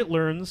God, yeah. Bridget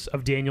learns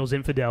of Daniel's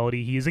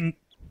infidelity. He is,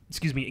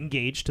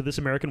 engaged to this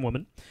American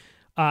woman.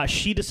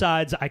 She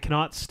decides, I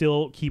cannot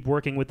still keep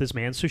working with this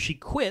man, so she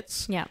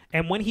quits. Yeah.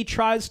 And when he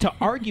tries to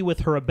argue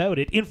with her about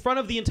it in front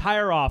of the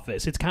entire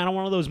office, it's kind of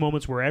one of those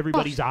moments where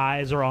everybody's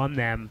eyes are on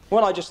them.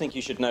 Well, I just think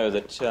you should know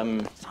that,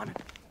 Simon,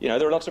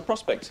 there are lots of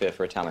prospects here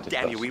for a talented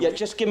person. Yeah,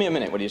 just give me a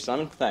minute, will you,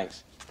 Simon?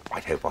 Thanks.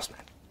 Right-ho, boss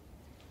man.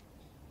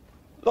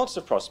 Lots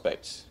of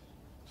prospects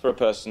for a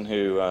person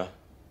who,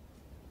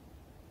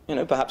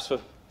 perhaps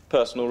for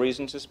personal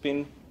reasons has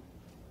been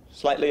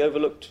slightly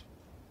overlooked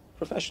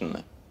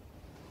professionally.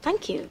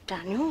 Thank you,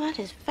 Daniel. That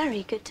is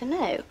very good to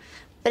know.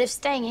 But if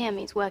staying here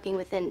means working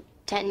within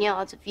 10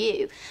 yards of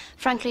you,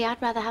 frankly,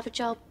 I'd rather have a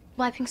job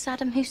wiping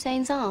Saddam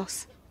Hussein's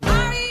arse.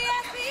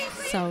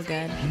 So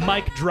good.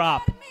 Mic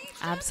drop.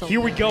 Absolutely.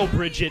 Here we go,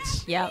 Bridget.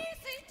 Yep.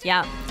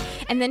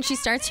 And then she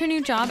starts her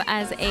new job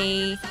as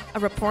a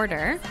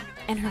reporter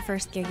And her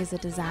first gig is a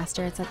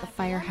disaster. It's at the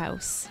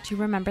firehouse. Do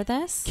you remember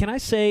this? Can I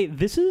say,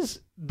 this is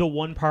the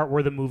one part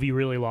where the movie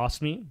really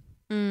lost me?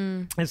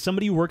 As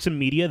somebody who works in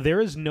media,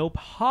 there is no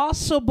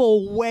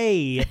possible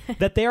way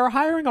that they are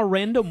hiring a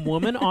random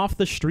woman off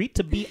the street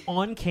to be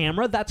on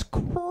camera. That's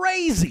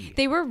crazy.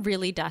 They were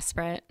really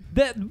desperate.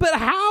 But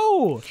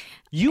how?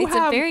 It's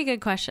a very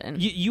good question.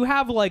 You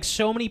have like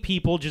so many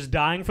people just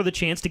dying for the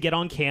chance to get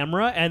on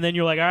camera, and then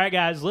you're like, all right,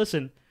 guys,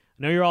 listen.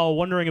 I know you're all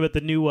wondering about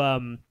the new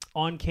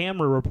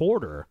on-camera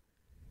reporter.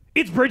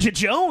 It's Bridget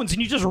Jones,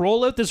 and you just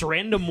roll out this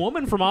random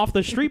woman from off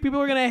the street.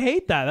 People are going to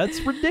hate that. That's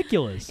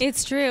ridiculous.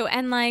 It's true.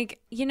 And, like,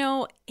 you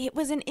know, it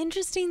was an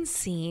interesting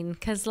scene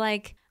because,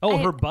 like... Oh,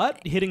 her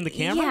butt hitting the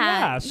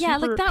camera? Yeah,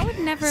 like that would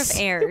never have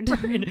aired.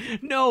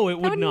 No, it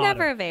would not. That would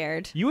never have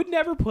aired. You would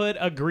never put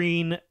a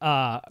green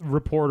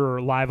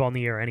reporter live on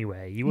the air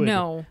anyway. You would.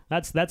 No.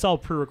 That's all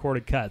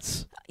pre-recorded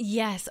cuts.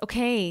 Yes,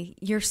 okay.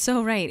 You're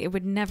so right. It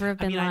would never have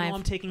been live. I know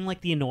I'm taking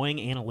like the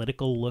annoying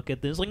analytical look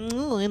at this. Like,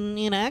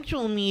 in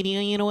actual media,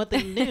 you know what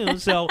they do.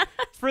 So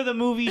for the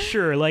movie,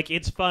 sure. Like,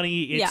 it's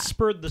funny. It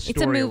spurred the story.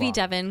 It's a movie, along.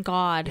 Devin.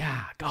 God.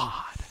 Yeah,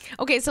 God.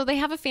 Okay, so they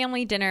have a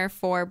family dinner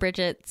for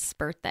Bridget's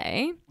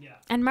birthday. Yeah.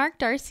 And Mark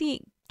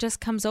Darcy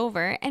just comes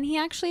over, and he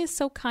actually is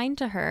so kind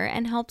to her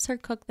and helps her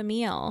cook the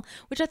meal,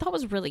 which I thought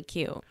was really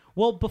cute.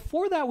 Well,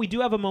 before that, we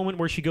do have a moment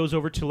where she goes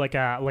over to like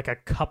a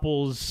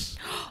couple's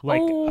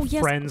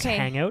friends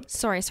hangout.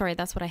 Sorry,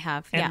 that's what I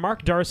have. And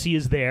Mark Darcy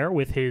is there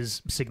with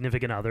his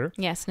significant other.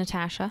 Yes,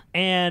 Natasha.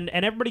 And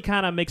everybody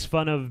kind of makes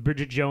fun of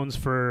Bridget Jones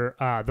for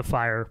the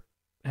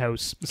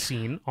firehouse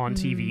scene on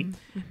TV.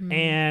 Mm-hmm.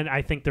 And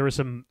I think there were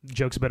some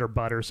jokes about her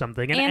butt or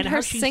something. And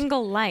her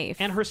single life.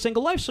 And her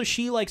single life. So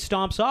she like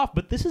stomps off.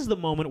 But this is the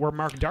moment where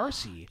Mark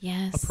Darcy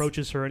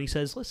approaches her and he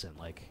says, listen,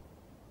 like...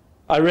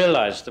 I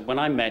realized that when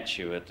I met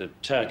you at the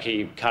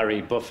turkey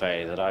curry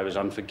buffet that I was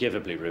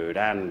unforgivably rude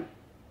and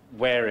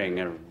wearing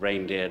a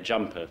reindeer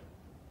jumper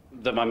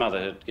that my mother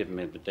had given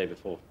me the day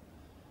before.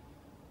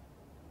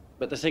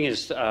 But the thing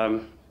is,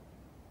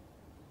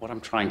 what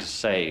I'm trying to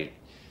say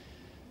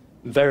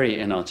very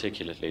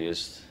inarticulately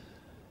is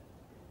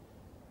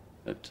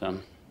that,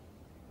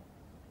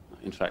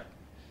 in fact,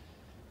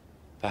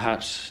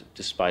 perhaps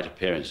despite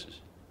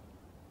appearances,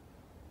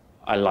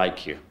 I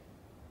like you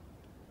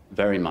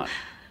very much.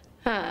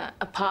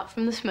 Apart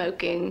from the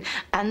smoking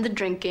and the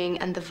drinking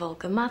and the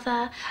vulgar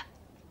mother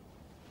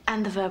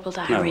and the verbal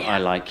diarrhea. No, I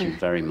like you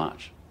very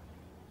much.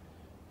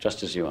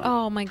 Just as you are.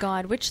 Oh my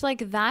God, which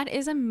like that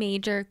is a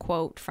major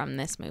quote from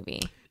this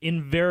movie.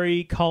 In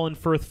very Colin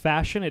Firth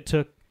fashion, it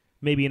took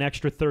maybe an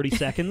extra 30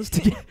 seconds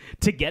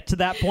to get to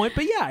that point.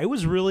 But yeah, it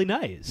was really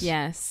nice.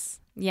 Yes.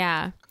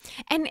 Yeah.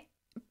 And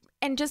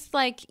just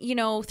like, you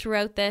know,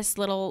 throughout this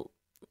little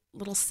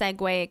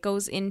segue, it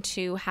goes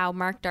into how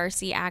Mark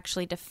Darcy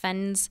actually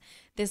defends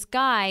this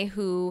guy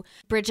who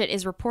Bridget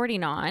is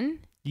reporting on.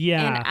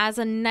 Yeah. And as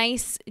a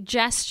nice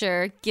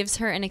gesture, gives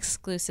her an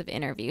exclusive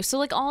interview. So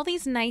like all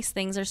these nice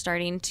things are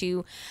starting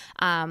to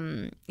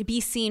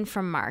be seen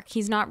from Mark.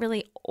 He's not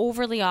really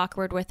overly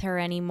awkward with her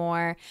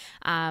anymore.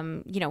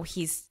 You know,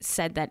 he's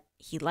said that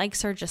he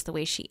likes her just the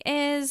way she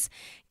is,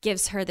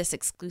 gives her this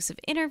exclusive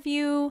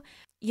interview,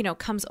 you know,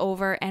 comes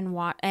over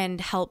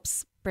and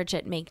helps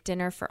Bridget make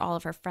dinner for all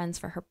of her friends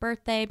for her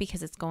birthday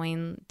because it's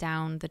going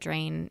down the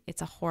drain.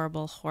 It's a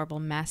horrible, horrible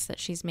mess that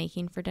she's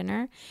making for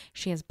dinner.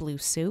 She has blue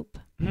soup.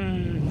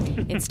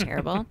 It's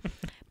terrible.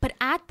 But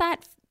at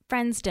that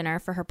friend's dinner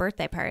for her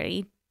birthday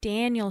party,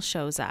 Daniel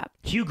shows up.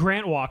 Hugh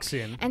Grant walks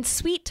in. And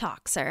sweet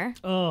talks her.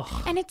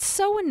 Ugh. And it's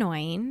so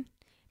annoying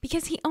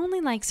because he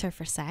only likes her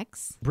for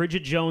sex.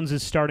 Bridget Jones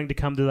is starting to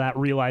come to that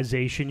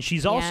realization.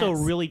 She's also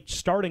really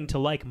starting to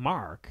like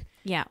Mark.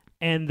 Yeah.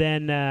 And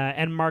then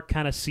and Mark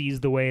kind of sees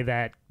the way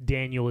that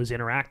Daniel is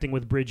interacting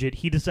with Bridget.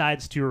 He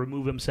decides to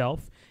remove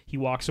himself. He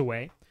walks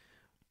away.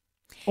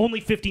 Only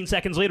 15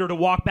 seconds later to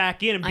walk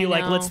back in and be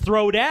like, let's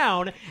throw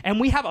down. And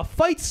we have a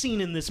fight scene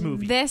in this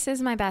movie. This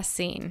is my best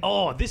scene.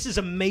 Oh, this is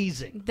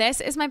amazing. This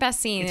is my best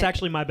scene. It's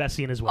actually my best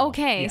scene as well.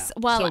 Okay. Yeah,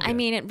 well, I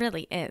mean, it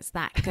really is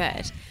that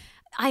good.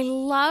 I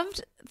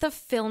loved the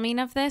filming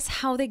of this,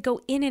 how they go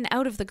in and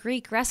out of the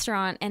Greek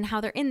restaurant and how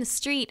they're in the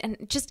street.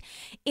 And just,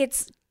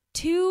 it's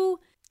two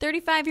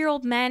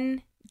 35-year-old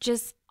men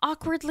just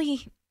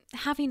awkwardly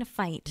having a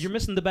fight. You're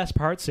missing the best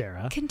part,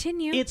 Sarah.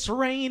 Continue. It's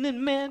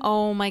raining men.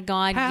 Oh my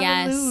God,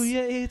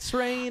 Hallelujah, yes. it's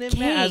raining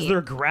men. As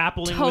they're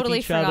grappling with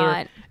each forgot.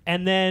 other.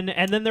 And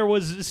then there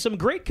was some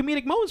great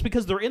comedic moments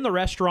because they're in the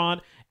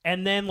restaurant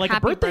and then like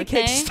Happy a birthday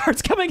cake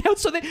starts coming out.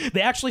 So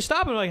they actually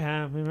stop and like,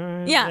 happy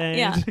birthday.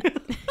 Yeah.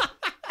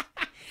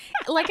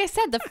 Like I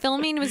said, the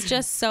filming was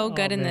just so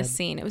good in this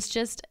scene. It was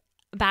just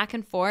back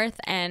and forth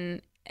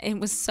and it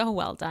was so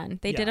well done.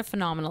 They did a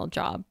phenomenal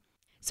job.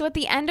 So at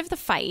the end of the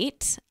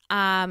fight,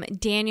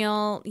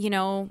 Daniel, you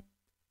know,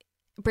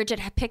 Bridget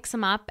picks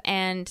him up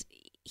and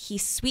he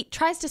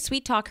tries to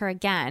sweet talk her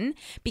again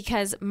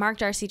because Mark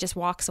Darcy just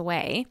walks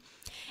away.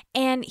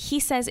 And he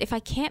says, if I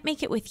can't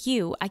make it with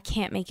you, I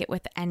can't make it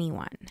with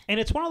anyone. And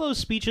it's one of those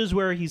speeches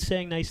where he's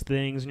saying nice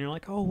things, and you're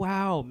like, oh,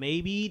 wow,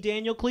 maybe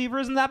Daniel Cleaver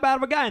isn't that bad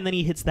of a guy. And then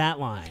he hits that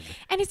line.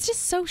 And it's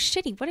just so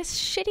shitty. What a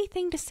shitty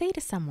thing to say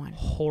to someone.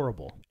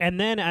 Horrible. And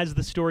then as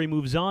the story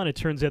moves on, it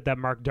turns out that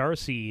Mark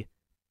Darcy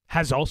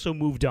has also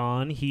moved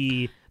on.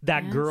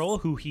 That girl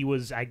who he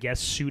was, I guess,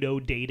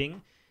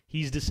 pseudo-dating,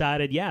 he's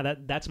decided, yeah,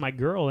 that's my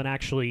girl, and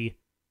actually,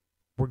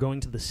 we're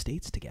going to the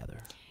States together.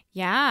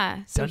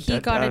 Yeah. So he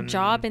got a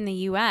job in the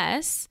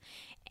U.S.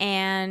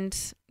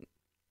 and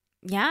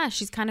yeah,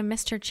 she's kind of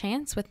missed her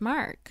chance with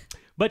Mark.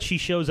 But she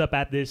shows up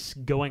at this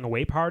going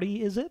away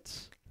party, is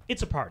it?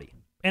 It's a party.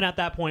 And at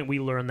that point, we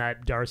learn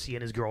that Darcy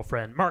and his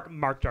girlfriend,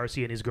 Mark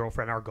Darcy and his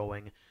girlfriend are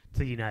going to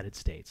the United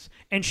States.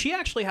 And she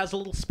actually has a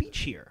little speech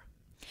here.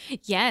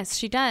 Yes,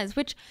 she does,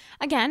 which,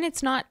 again,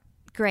 it's not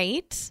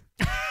great.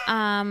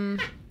 But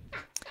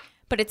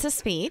it's a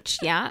speech,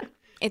 yeah.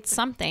 It's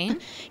something.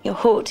 You're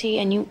haughty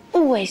and you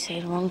always say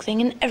the wrong thing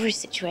in every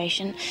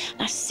situation.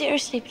 And I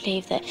seriously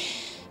believe that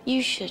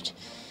you should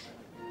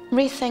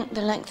rethink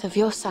the length of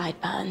your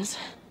sideburns.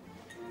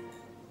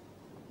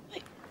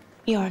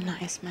 You're a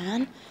nice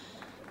man,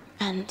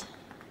 and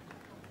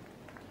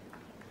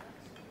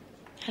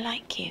I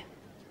like you.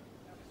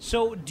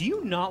 So, do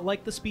you not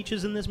like the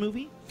speeches in this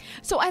movie?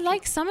 So I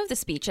like some of the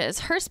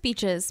speeches. Her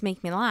speeches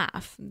make me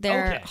laugh.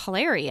 They're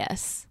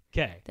hilarious.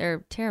 Okay.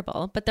 They're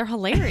terrible, but they're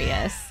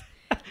hilarious.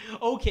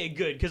 Okay,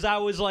 good, because I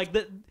was like,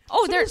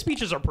 their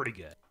speeches are pretty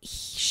good.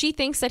 She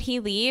thinks that he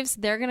leaves.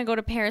 They're going to go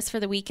to Paris for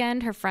the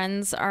weekend. Her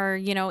friends are,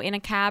 in a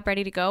cab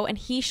ready to go, and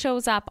he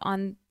shows up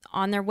on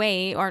their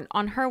way, or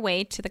on her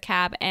way to the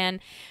cab, and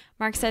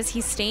Mark says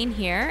he's staying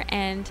here,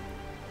 and...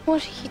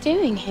 What are you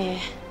doing here?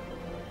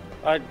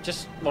 I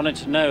just wanted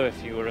to know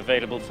if you were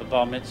available for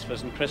bar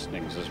mitzvahs and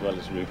christenings, as well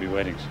as ruby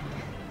weddings.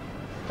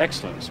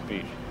 Excellent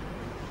speech.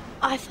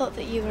 I thought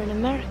that you were in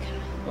America.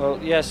 Well,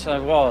 yes, I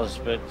was,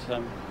 but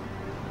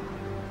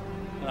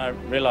I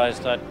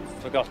realized I'd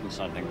forgotten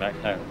something back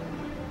home.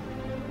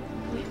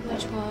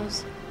 Which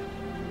was?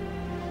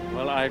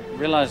 Well, I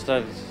realized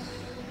I'd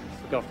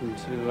forgotten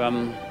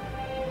to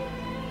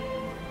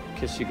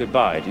kiss you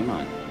goodbye. Do you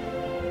mind?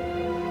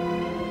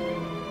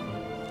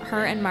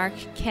 Her and Mark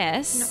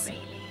kiss. Not really.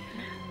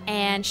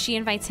 And she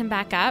invites him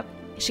back up.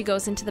 She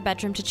goes into the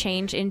bedroom to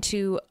change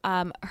into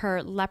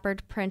her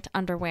leopard print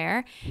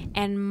underwear,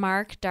 and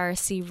Mark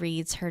Darcy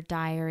reads her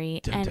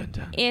diary,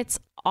 it's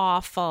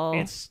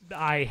awful.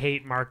 I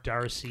hate Mark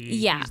Darcy.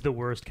 Yeah. He's the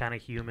worst kind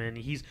of human.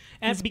 He's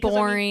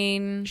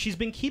boring. She's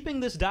been keeping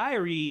this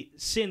diary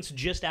since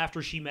just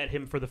after she met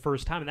him for the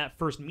first time. In that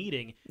first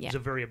meeting, he's a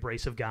very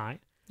abrasive guy.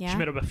 Yeah. She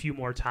met him a few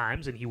more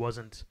times, and he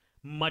wasn't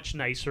much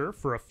nicer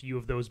for a few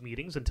of those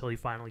meetings until he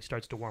finally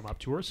starts to warm up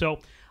to her. So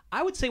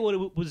I would say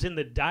what was in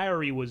the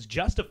diary was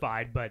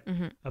justified, but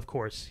of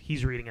course,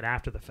 he's reading it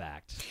after the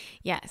fact.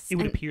 Yes. It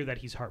would appear that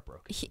he's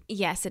heartbroken.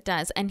 Yes, it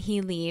does. And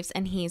he leaves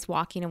and he's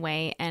walking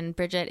away, and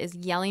Bridget is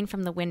yelling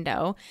from the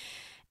window.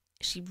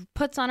 She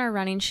puts on her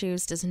running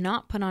shoes, does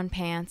not put on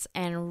pants,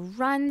 and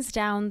runs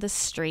down the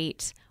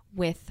street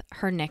with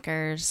her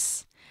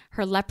knickers.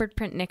 Her leopard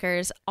print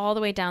knickers all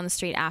the way down the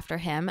street after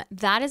him.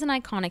 That is an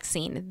iconic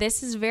scene.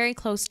 This is very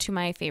close to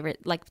my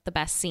favorite, like the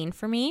best scene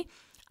for me.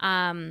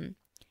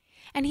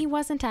 And he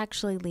wasn't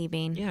actually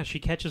leaving. Yeah, she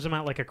catches him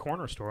at like a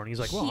corner store, and he's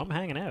like, well, I'm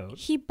hanging out.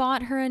 He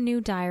bought her a new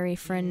diary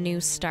for a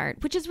new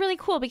start, which is really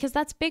cool because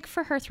that's big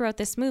for her throughout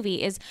this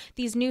movie, is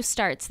these new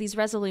starts, these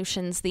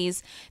resolutions,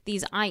 these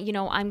I'm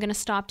going to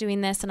stop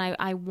doing this, and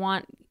I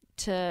want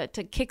to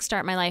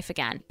kickstart my life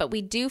again. But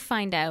we do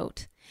find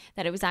out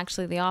that it was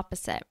actually the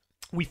opposite.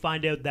 We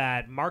find out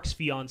that Mark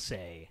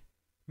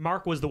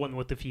was the one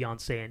with the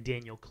fiance, and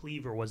Daniel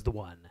Cleaver was the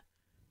one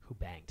who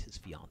banged his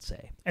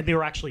fiance. And they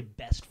were actually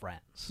best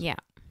friends. Yeah.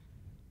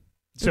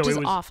 So Which is it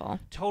was awful.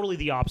 Totally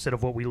the opposite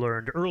of what we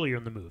learned earlier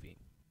in the movie.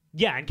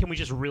 Yeah, and can we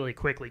just really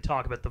quickly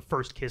talk about the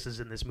first kisses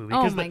in this movie?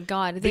 Oh my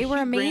God, they were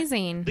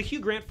amazing. The Hugh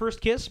Grant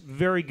first kiss,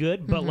 very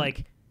good, but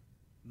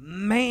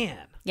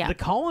man, the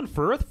Colin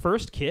Firth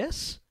first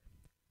kiss?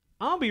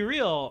 I'll be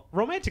real,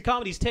 romantic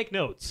comedies take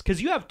notes,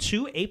 because you have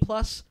 2 A+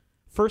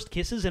 first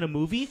kisses in a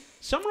movie.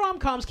 Some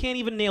rom-coms can't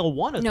even nail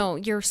one of them. No,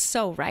 you're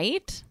so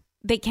right.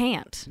 They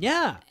can't.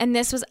 Yeah. And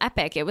this was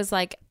epic. It was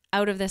like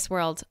out of this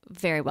world.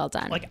 Very well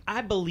done. Like,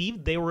 I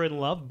believed they were in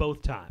love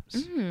both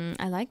times.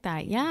 I like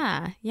that.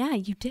 Yeah. Yeah,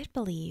 you did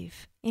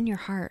believe in your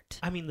heart.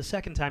 I mean, the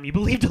second time you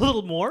believed a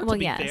little more, to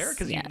be yes, fair,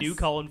 because yes. you knew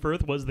Colin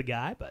Firth was the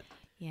guy, but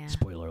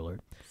spoiler alert.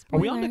 Are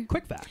we on to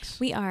quick facts?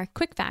 We are.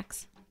 Quick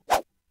facts.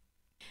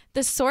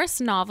 The source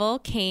novel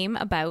came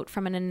about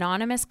from an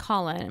anonymous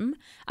column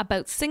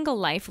about single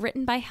life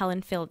written by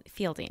Helen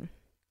Fielding.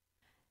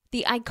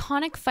 The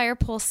iconic fire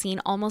pole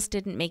scene almost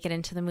didn't make it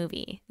into the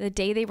movie. The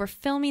day they were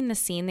filming the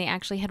scene, they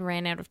actually had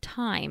ran out of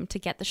time to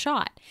get the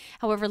shot.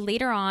 However,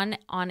 later on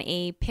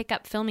a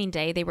pickup filming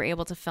day, they were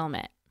able to film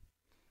it.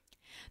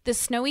 The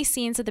snowy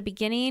scenes at the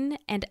beginning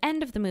and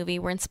end of the movie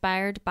were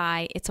inspired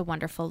by It's a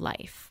Wonderful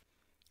Life.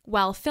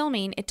 While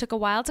filming, it took a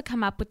while to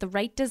come up with the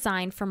right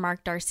design for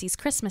Mark Darcy's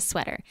Christmas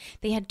sweater.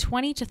 They had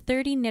 20 to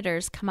 30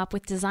 knitters come up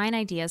with design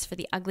ideas for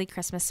the ugly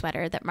Christmas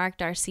sweater that Mark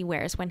Darcy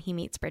wears when he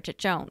meets Bridget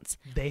Jones.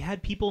 They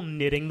had people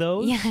knitting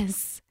those?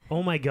 Yes.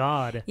 Oh my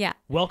God. Yeah.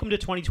 Welcome to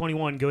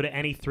 2021. Go to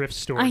any thrift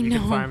store. I You know.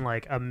 can find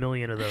like a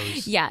million of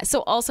those. Yeah.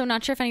 So also,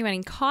 not sure if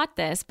anybody caught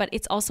this, but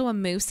it's also a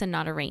moose and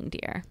not a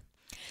reindeer.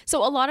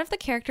 So a lot of the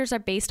characters are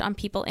based on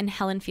people in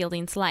Helen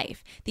Fielding's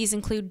life. These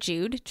include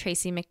Jude,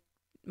 Tracy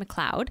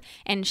McLeod,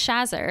 and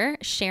Shazzer,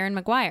 Sharon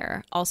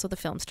Maguire, also the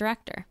film's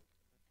director.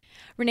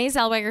 Renee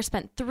Zellweger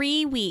spent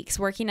 3 weeks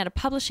working at a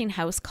publishing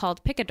house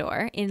called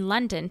Picador in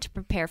London to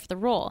prepare for the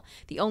role.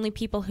 The only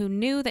people who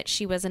knew that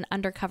she was an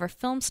undercover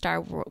film star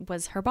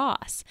was her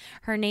boss.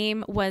 Her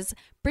name was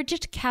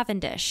Bridget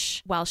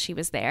Cavendish while she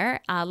was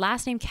there.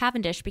 Last name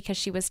Cavendish because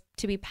she was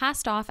to be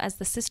passed off as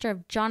the sister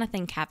of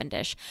Jonathan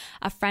Cavendish,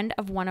 a friend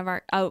of one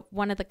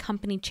of the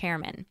company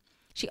chairmen.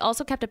 She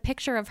also kept a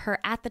picture of her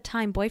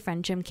at-the-time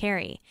boyfriend, Jim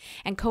Carrey,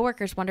 and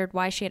coworkers wondered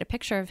why she had a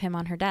picture of him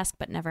on her desk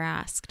but never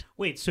asked.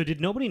 Wait, so did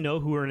nobody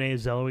know who Renee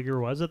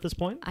Zellweger was at this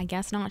point? I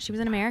guess not. She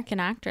was an American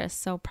actress,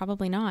 so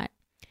probably not.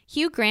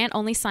 Hugh Grant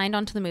only signed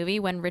onto the movie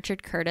when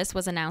Richard Curtis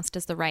was announced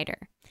as the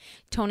writer.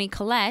 Toni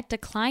Collette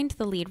declined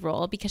the lead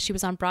role because she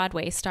was on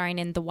Broadway starring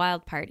in The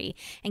Wild Party,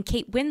 and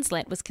Kate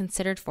Winslet was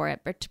considered for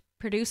it, but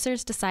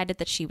producers decided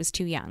that she was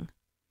too young.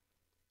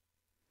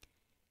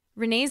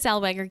 Renee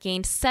Zellweger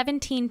gained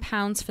 17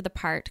 pounds for the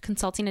part,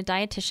 consulting a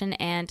dietitian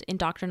and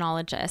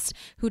endocrinologist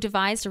who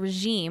devised a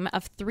regime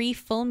of 3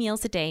 full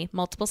meals a day,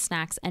 multiple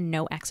snacks, and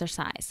no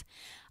exercise.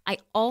 I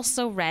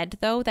also read,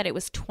 though, that it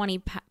was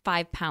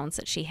 25 pounds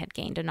that she had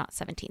gained and not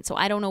 17. So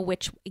I don't know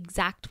which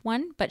exact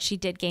one, but she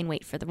did gain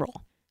weight for the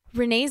role.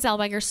 Renee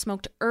Zellweger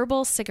smoked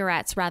herbal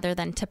cigarettes rather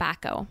than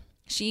tobacco.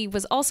 She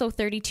was also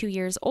 32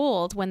 years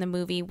old when the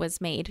movie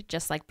was made,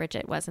 just like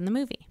Bridget was in the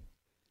movie.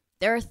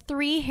 There are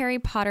 3 Harry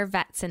Potter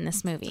vets in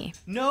this movie.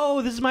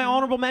 No, this is my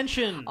honorable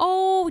mention.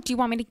 Oh, do you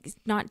want me to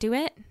not do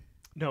it?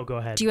 No, go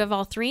ahead. Do you have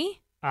all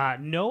 3?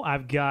 No,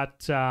 I've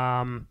got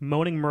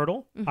Moaning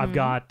Myrtle. Mm-hmm. I've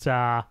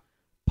got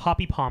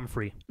Poppy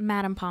Pomfrey.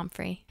 Madame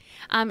Pomfrey.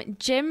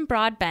 Jim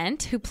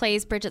Broadbent, who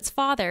plays Bridget's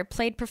father,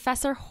 played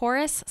Professor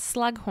Horace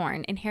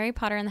Slughorn in Harry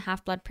Potter and the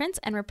Half-Blood Prince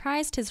and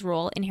reprised his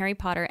role in Harry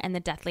Potter and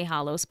the Deathly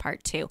Hallows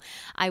Part 2.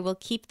 I will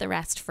keep the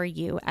rest for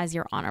you as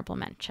your honorable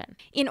mention.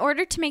 In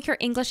order to make her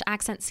English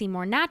accent seem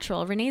more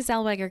natural, Renee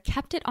Zellweger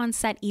kept it on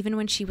set even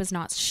when she was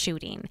not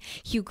shooting.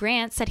 Hugh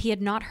Grant said he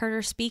had not heard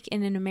her speak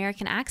in an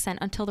American accent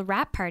until the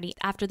wrap party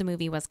after the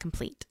movie was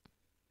complete.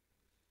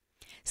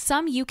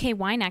 Some UK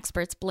wine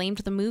experts blamed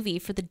the movie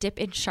for the dip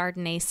in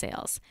Chardonnay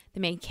sales.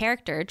 The main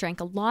character drank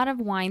a lot of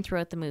wine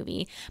throughout the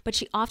movie, but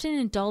she often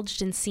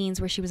indulged in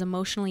scenes where she was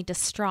emotionally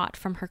distraught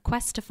from her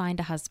quest to find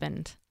a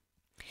husband.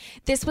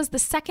 This was the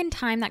second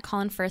time that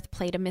Colin Firth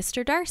played a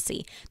Mr.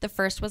 Darcy. The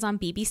first was on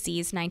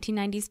BBC's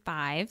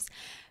 1995's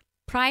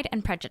Pride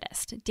and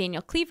Prejudice.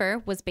 Daniel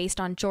Cleaver was based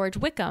on George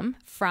Wickham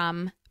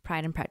from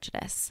Pride and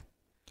Prejudice.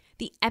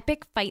 The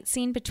epic fight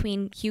scene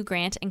between Hugh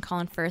Grant and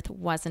Colin Firth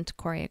wasn't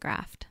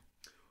choreographed.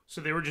 So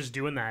they were just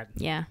doing that.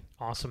 Yeah.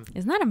 Awesome.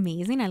 Isn't that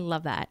amazing? I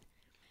love that.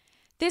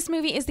 This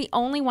movie is the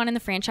only one in the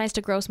franchise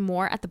to gross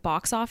more at the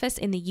box office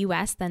in the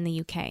US than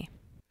the UK.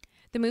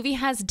 The movie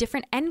has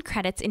different end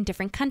credits in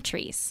different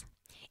countries.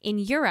 In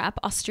Europe,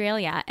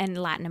 Australia, and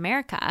Latin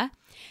America,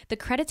 the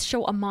credits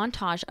show a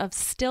montage of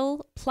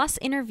still plus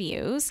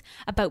interviews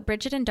about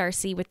Bridget and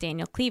Darcy with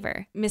Daniel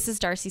Cleaver, Mrs.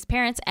 Darcy's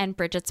parents, and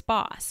Bridget's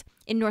boss.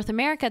 In North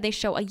America, they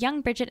show a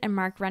young Bridget and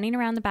Mark running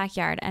around the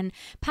backyard and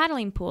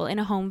paddling pool in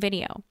a home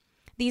video.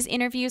 These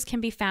interviews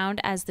can be found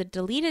as the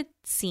deleted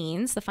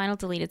scenes, the final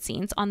deleted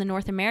scenes, on the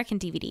North American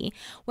DVD,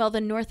 while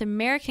the North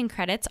American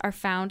credits are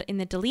found in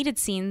the deleted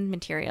scene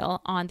material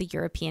on the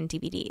European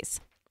DVDs.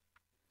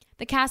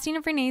 The casting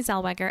of Renee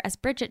Zellweger as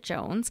Bridget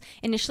Jones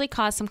initially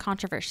caused some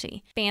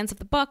controversy. Fans of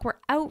the book were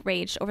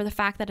outraged over the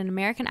fact that an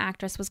American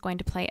actress was going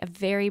to play a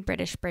very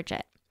British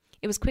Bridget.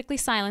 It was quickly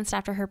silenced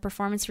after her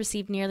performance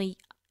received nearly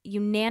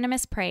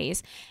unanimous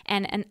praise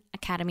and an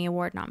Academy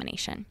Award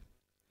nomination.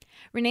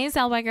 Renee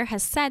Zellweger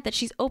has said that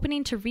she's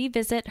opening to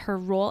revisit her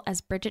role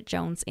as Bridget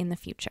Jones in the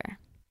future.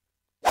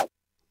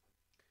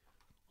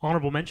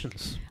 Honorable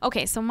mentions.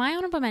 Okay, so my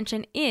honorable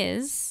mention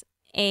is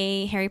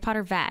a Harry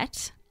Potter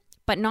vet,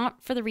 but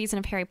not for the reason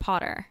of Harry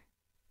Potter.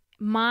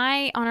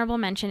 My honorable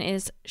mention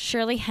is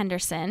Shirley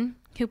Henderson,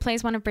 who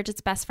plays one of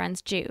Bridget's best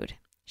friends, Jude.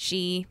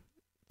 She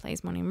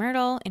plays Moaning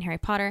Myrtle in Harry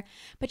Potter,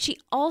 but she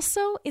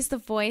also is the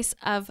voice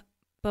of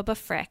Bubba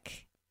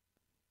Frick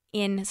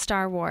in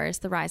Star Wars: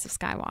 The Rise of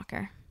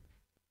Skywalker.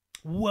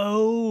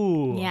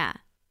 Whoa. Yeah.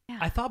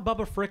 I thought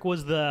Bubba Frick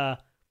was the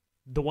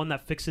one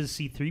that fixes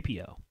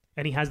C-3PO.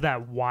 And he has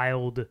that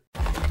wild...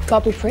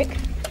 Bubba Frick,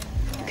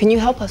 can you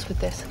help us with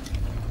this?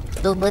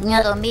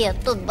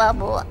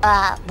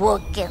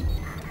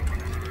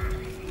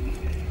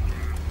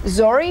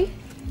 Zori,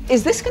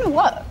 is this going to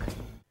work?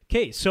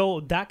 Okay,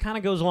 so that kind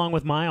of goes along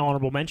with my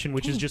honorable mention,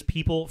 which is just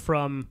people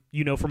from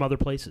other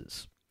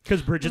places.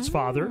 Because Bridget's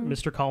father,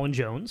 Mr. Colin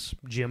Jones,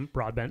 Jim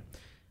Broadbent,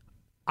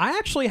 I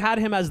actually had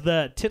him as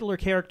the titular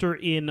character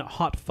in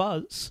Hot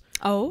Fuzz.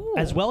 Oh.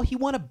 As well, he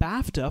won a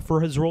BAFTA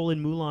for his role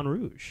in Moulin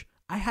Rouge.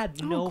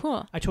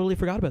 Cool. I totally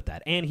forgot about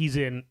that. And he's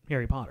in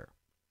Harry Potter.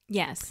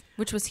 Yes,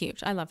 which was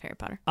huge. I love Harry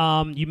Potter.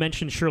 You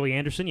mentioned Shirley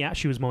Anderson. Yeah,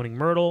 she was Moaning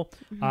Myrtle.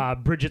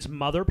 Bridget's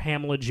mother,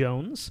 Pamela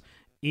Jones,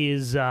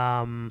 is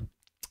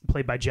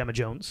played by Gemma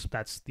Jones.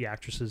 That's the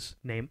actress's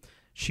name.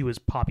 She was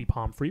Poppy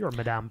Pomfrey, or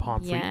Madame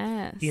Pomfrey,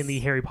 in the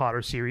Harry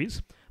Potter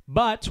series.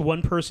 But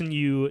one person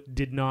you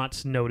did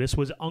not notice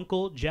was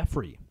Uncle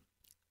Jeffrey.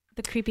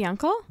 The creepy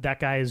uncle? That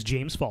guy is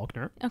James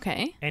Faulkner.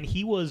 Okay. And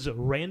he was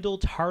Randall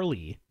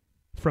Tarley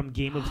from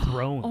Game of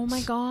Thrones. Oh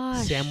my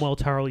gosh. Samuel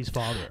Tarley's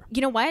father.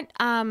 You know what?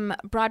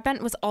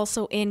 Broadbent was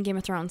also in Game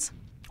of Thrones.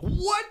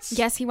 What?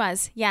 Yes, he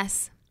was.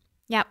 Yes.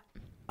 Yep.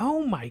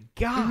 Oh my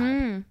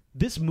God.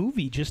 This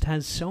movie just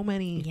has so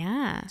many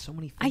so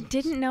many things. I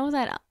didn't know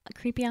that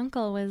creepy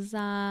uncle was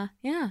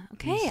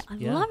okay. I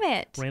love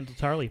it. Randall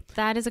Tarley.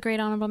 That is a great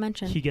honorable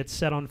mention. He gets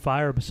set on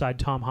fire beside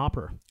Tom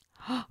Hopper.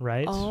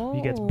 Right?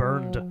 He gets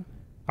burned.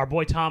 Our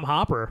boy Tom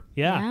Hopper.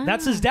 Yeah.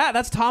 That's his dad.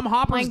 That's Tom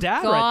Hopper's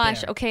dad right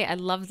there. Okay, I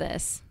love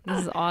this.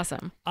 This is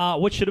awesome.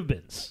 What should have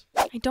beens?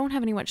 I don't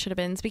have any what should have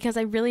beens because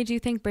I really do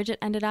think Bridget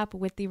ended up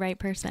with the right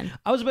person.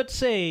 I was about to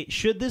say,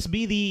 should this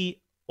be the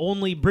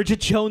only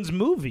Bridget Jones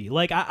movie?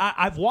 Like,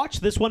 I've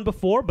watched this one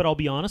before, but I'll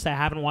be honest, I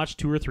haven't watched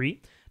 2 or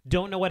 3.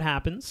 Don't know what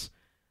happens.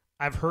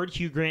 I've heard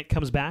Hugh Grant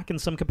comes back in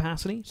some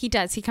capacity. He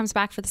does. He comes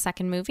back for the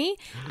second movie.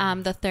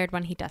 The third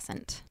one, he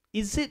doesn't.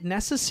 Is it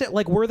necessary?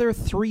 Like, were there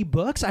 3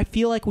 books? I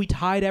feel like we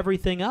tied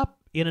everything up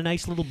in a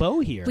nice little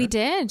bow here. We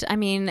did. I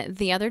mean,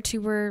 the other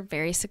 2 were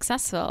very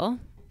successful,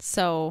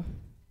 so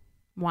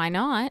why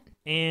not?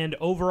 And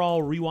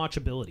overall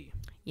rewatchability.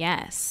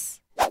 Yes.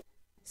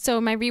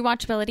 So my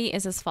rewatchability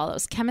is as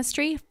follows.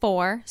 Chemistry,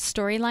 4.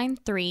 Storyline,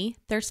 3.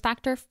 Thirst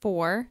Factor,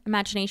 4.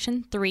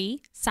 Imagination,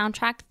 3.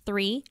 Soundtrack,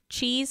 3.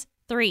 Cheese,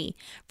 3.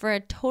 For a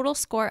total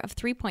score of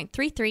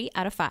 3.33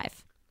 out of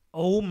 5.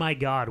 Oh my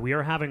God, we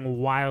are having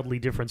wildly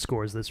different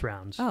scores this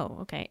round. Oh,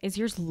 okay. Is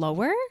yours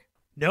lower?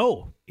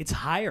 No, it's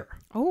higher.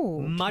 Oh,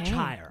 okay. Much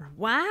higher.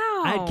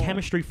 Wow. I had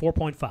chemistry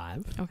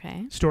 4.5.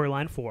 Okay.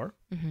 Storyline 4.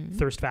 Mm-hmm.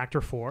 Thirst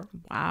Factor 4.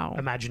 Wow.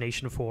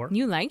 Imagination 4.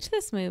 You liked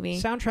this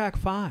movie. Soundtrack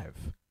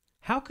 5.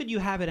 How could you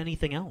have it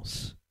anything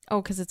else?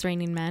 Oh, because it's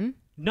Raining Men?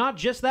 Not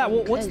just that.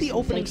 Well, what's the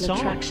opening song?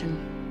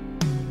 Attraction.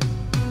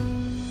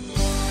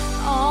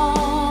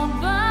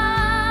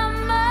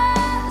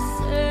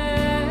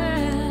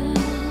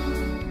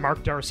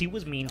 Mark Darcy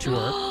was mean to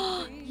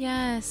her.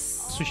 Yes.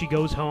 So she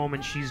goes home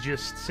and she's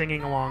just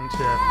singing along to...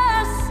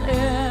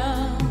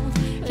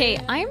 Okay,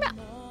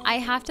 I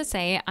have to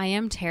say, I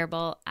am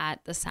terrible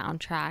at the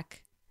soundtrack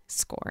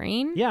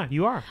scoring. Yeah,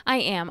 you are. I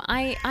am.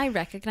 I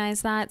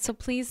recognize that. So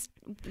please,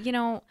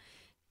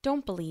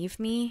 don't believe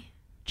me.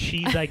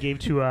 Cheese I gave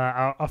to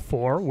a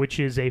 4, which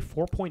is a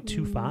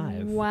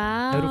 4.25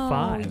 wow, out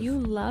of 5. You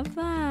love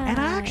that. And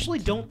I actually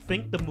don't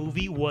think the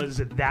movie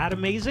was that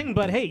amazing,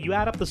 but hey, you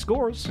add up the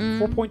scores.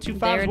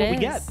 4.25 is what we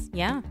get.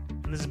 Yeah.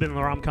 And this has been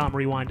the Rom-Com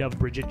Rewind of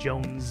Bridget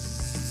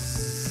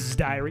Jones'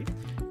 Diary.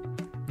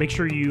 Make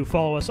sure you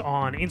follow us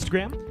on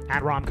Instagram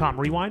at Rom-Com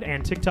Rewind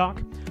and TikTok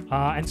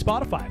and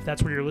Spotify. If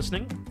that's where you're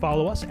listening,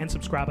 follow us and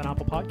subscribe on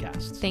Apple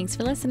Podcasts. Thanks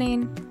for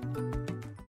listening.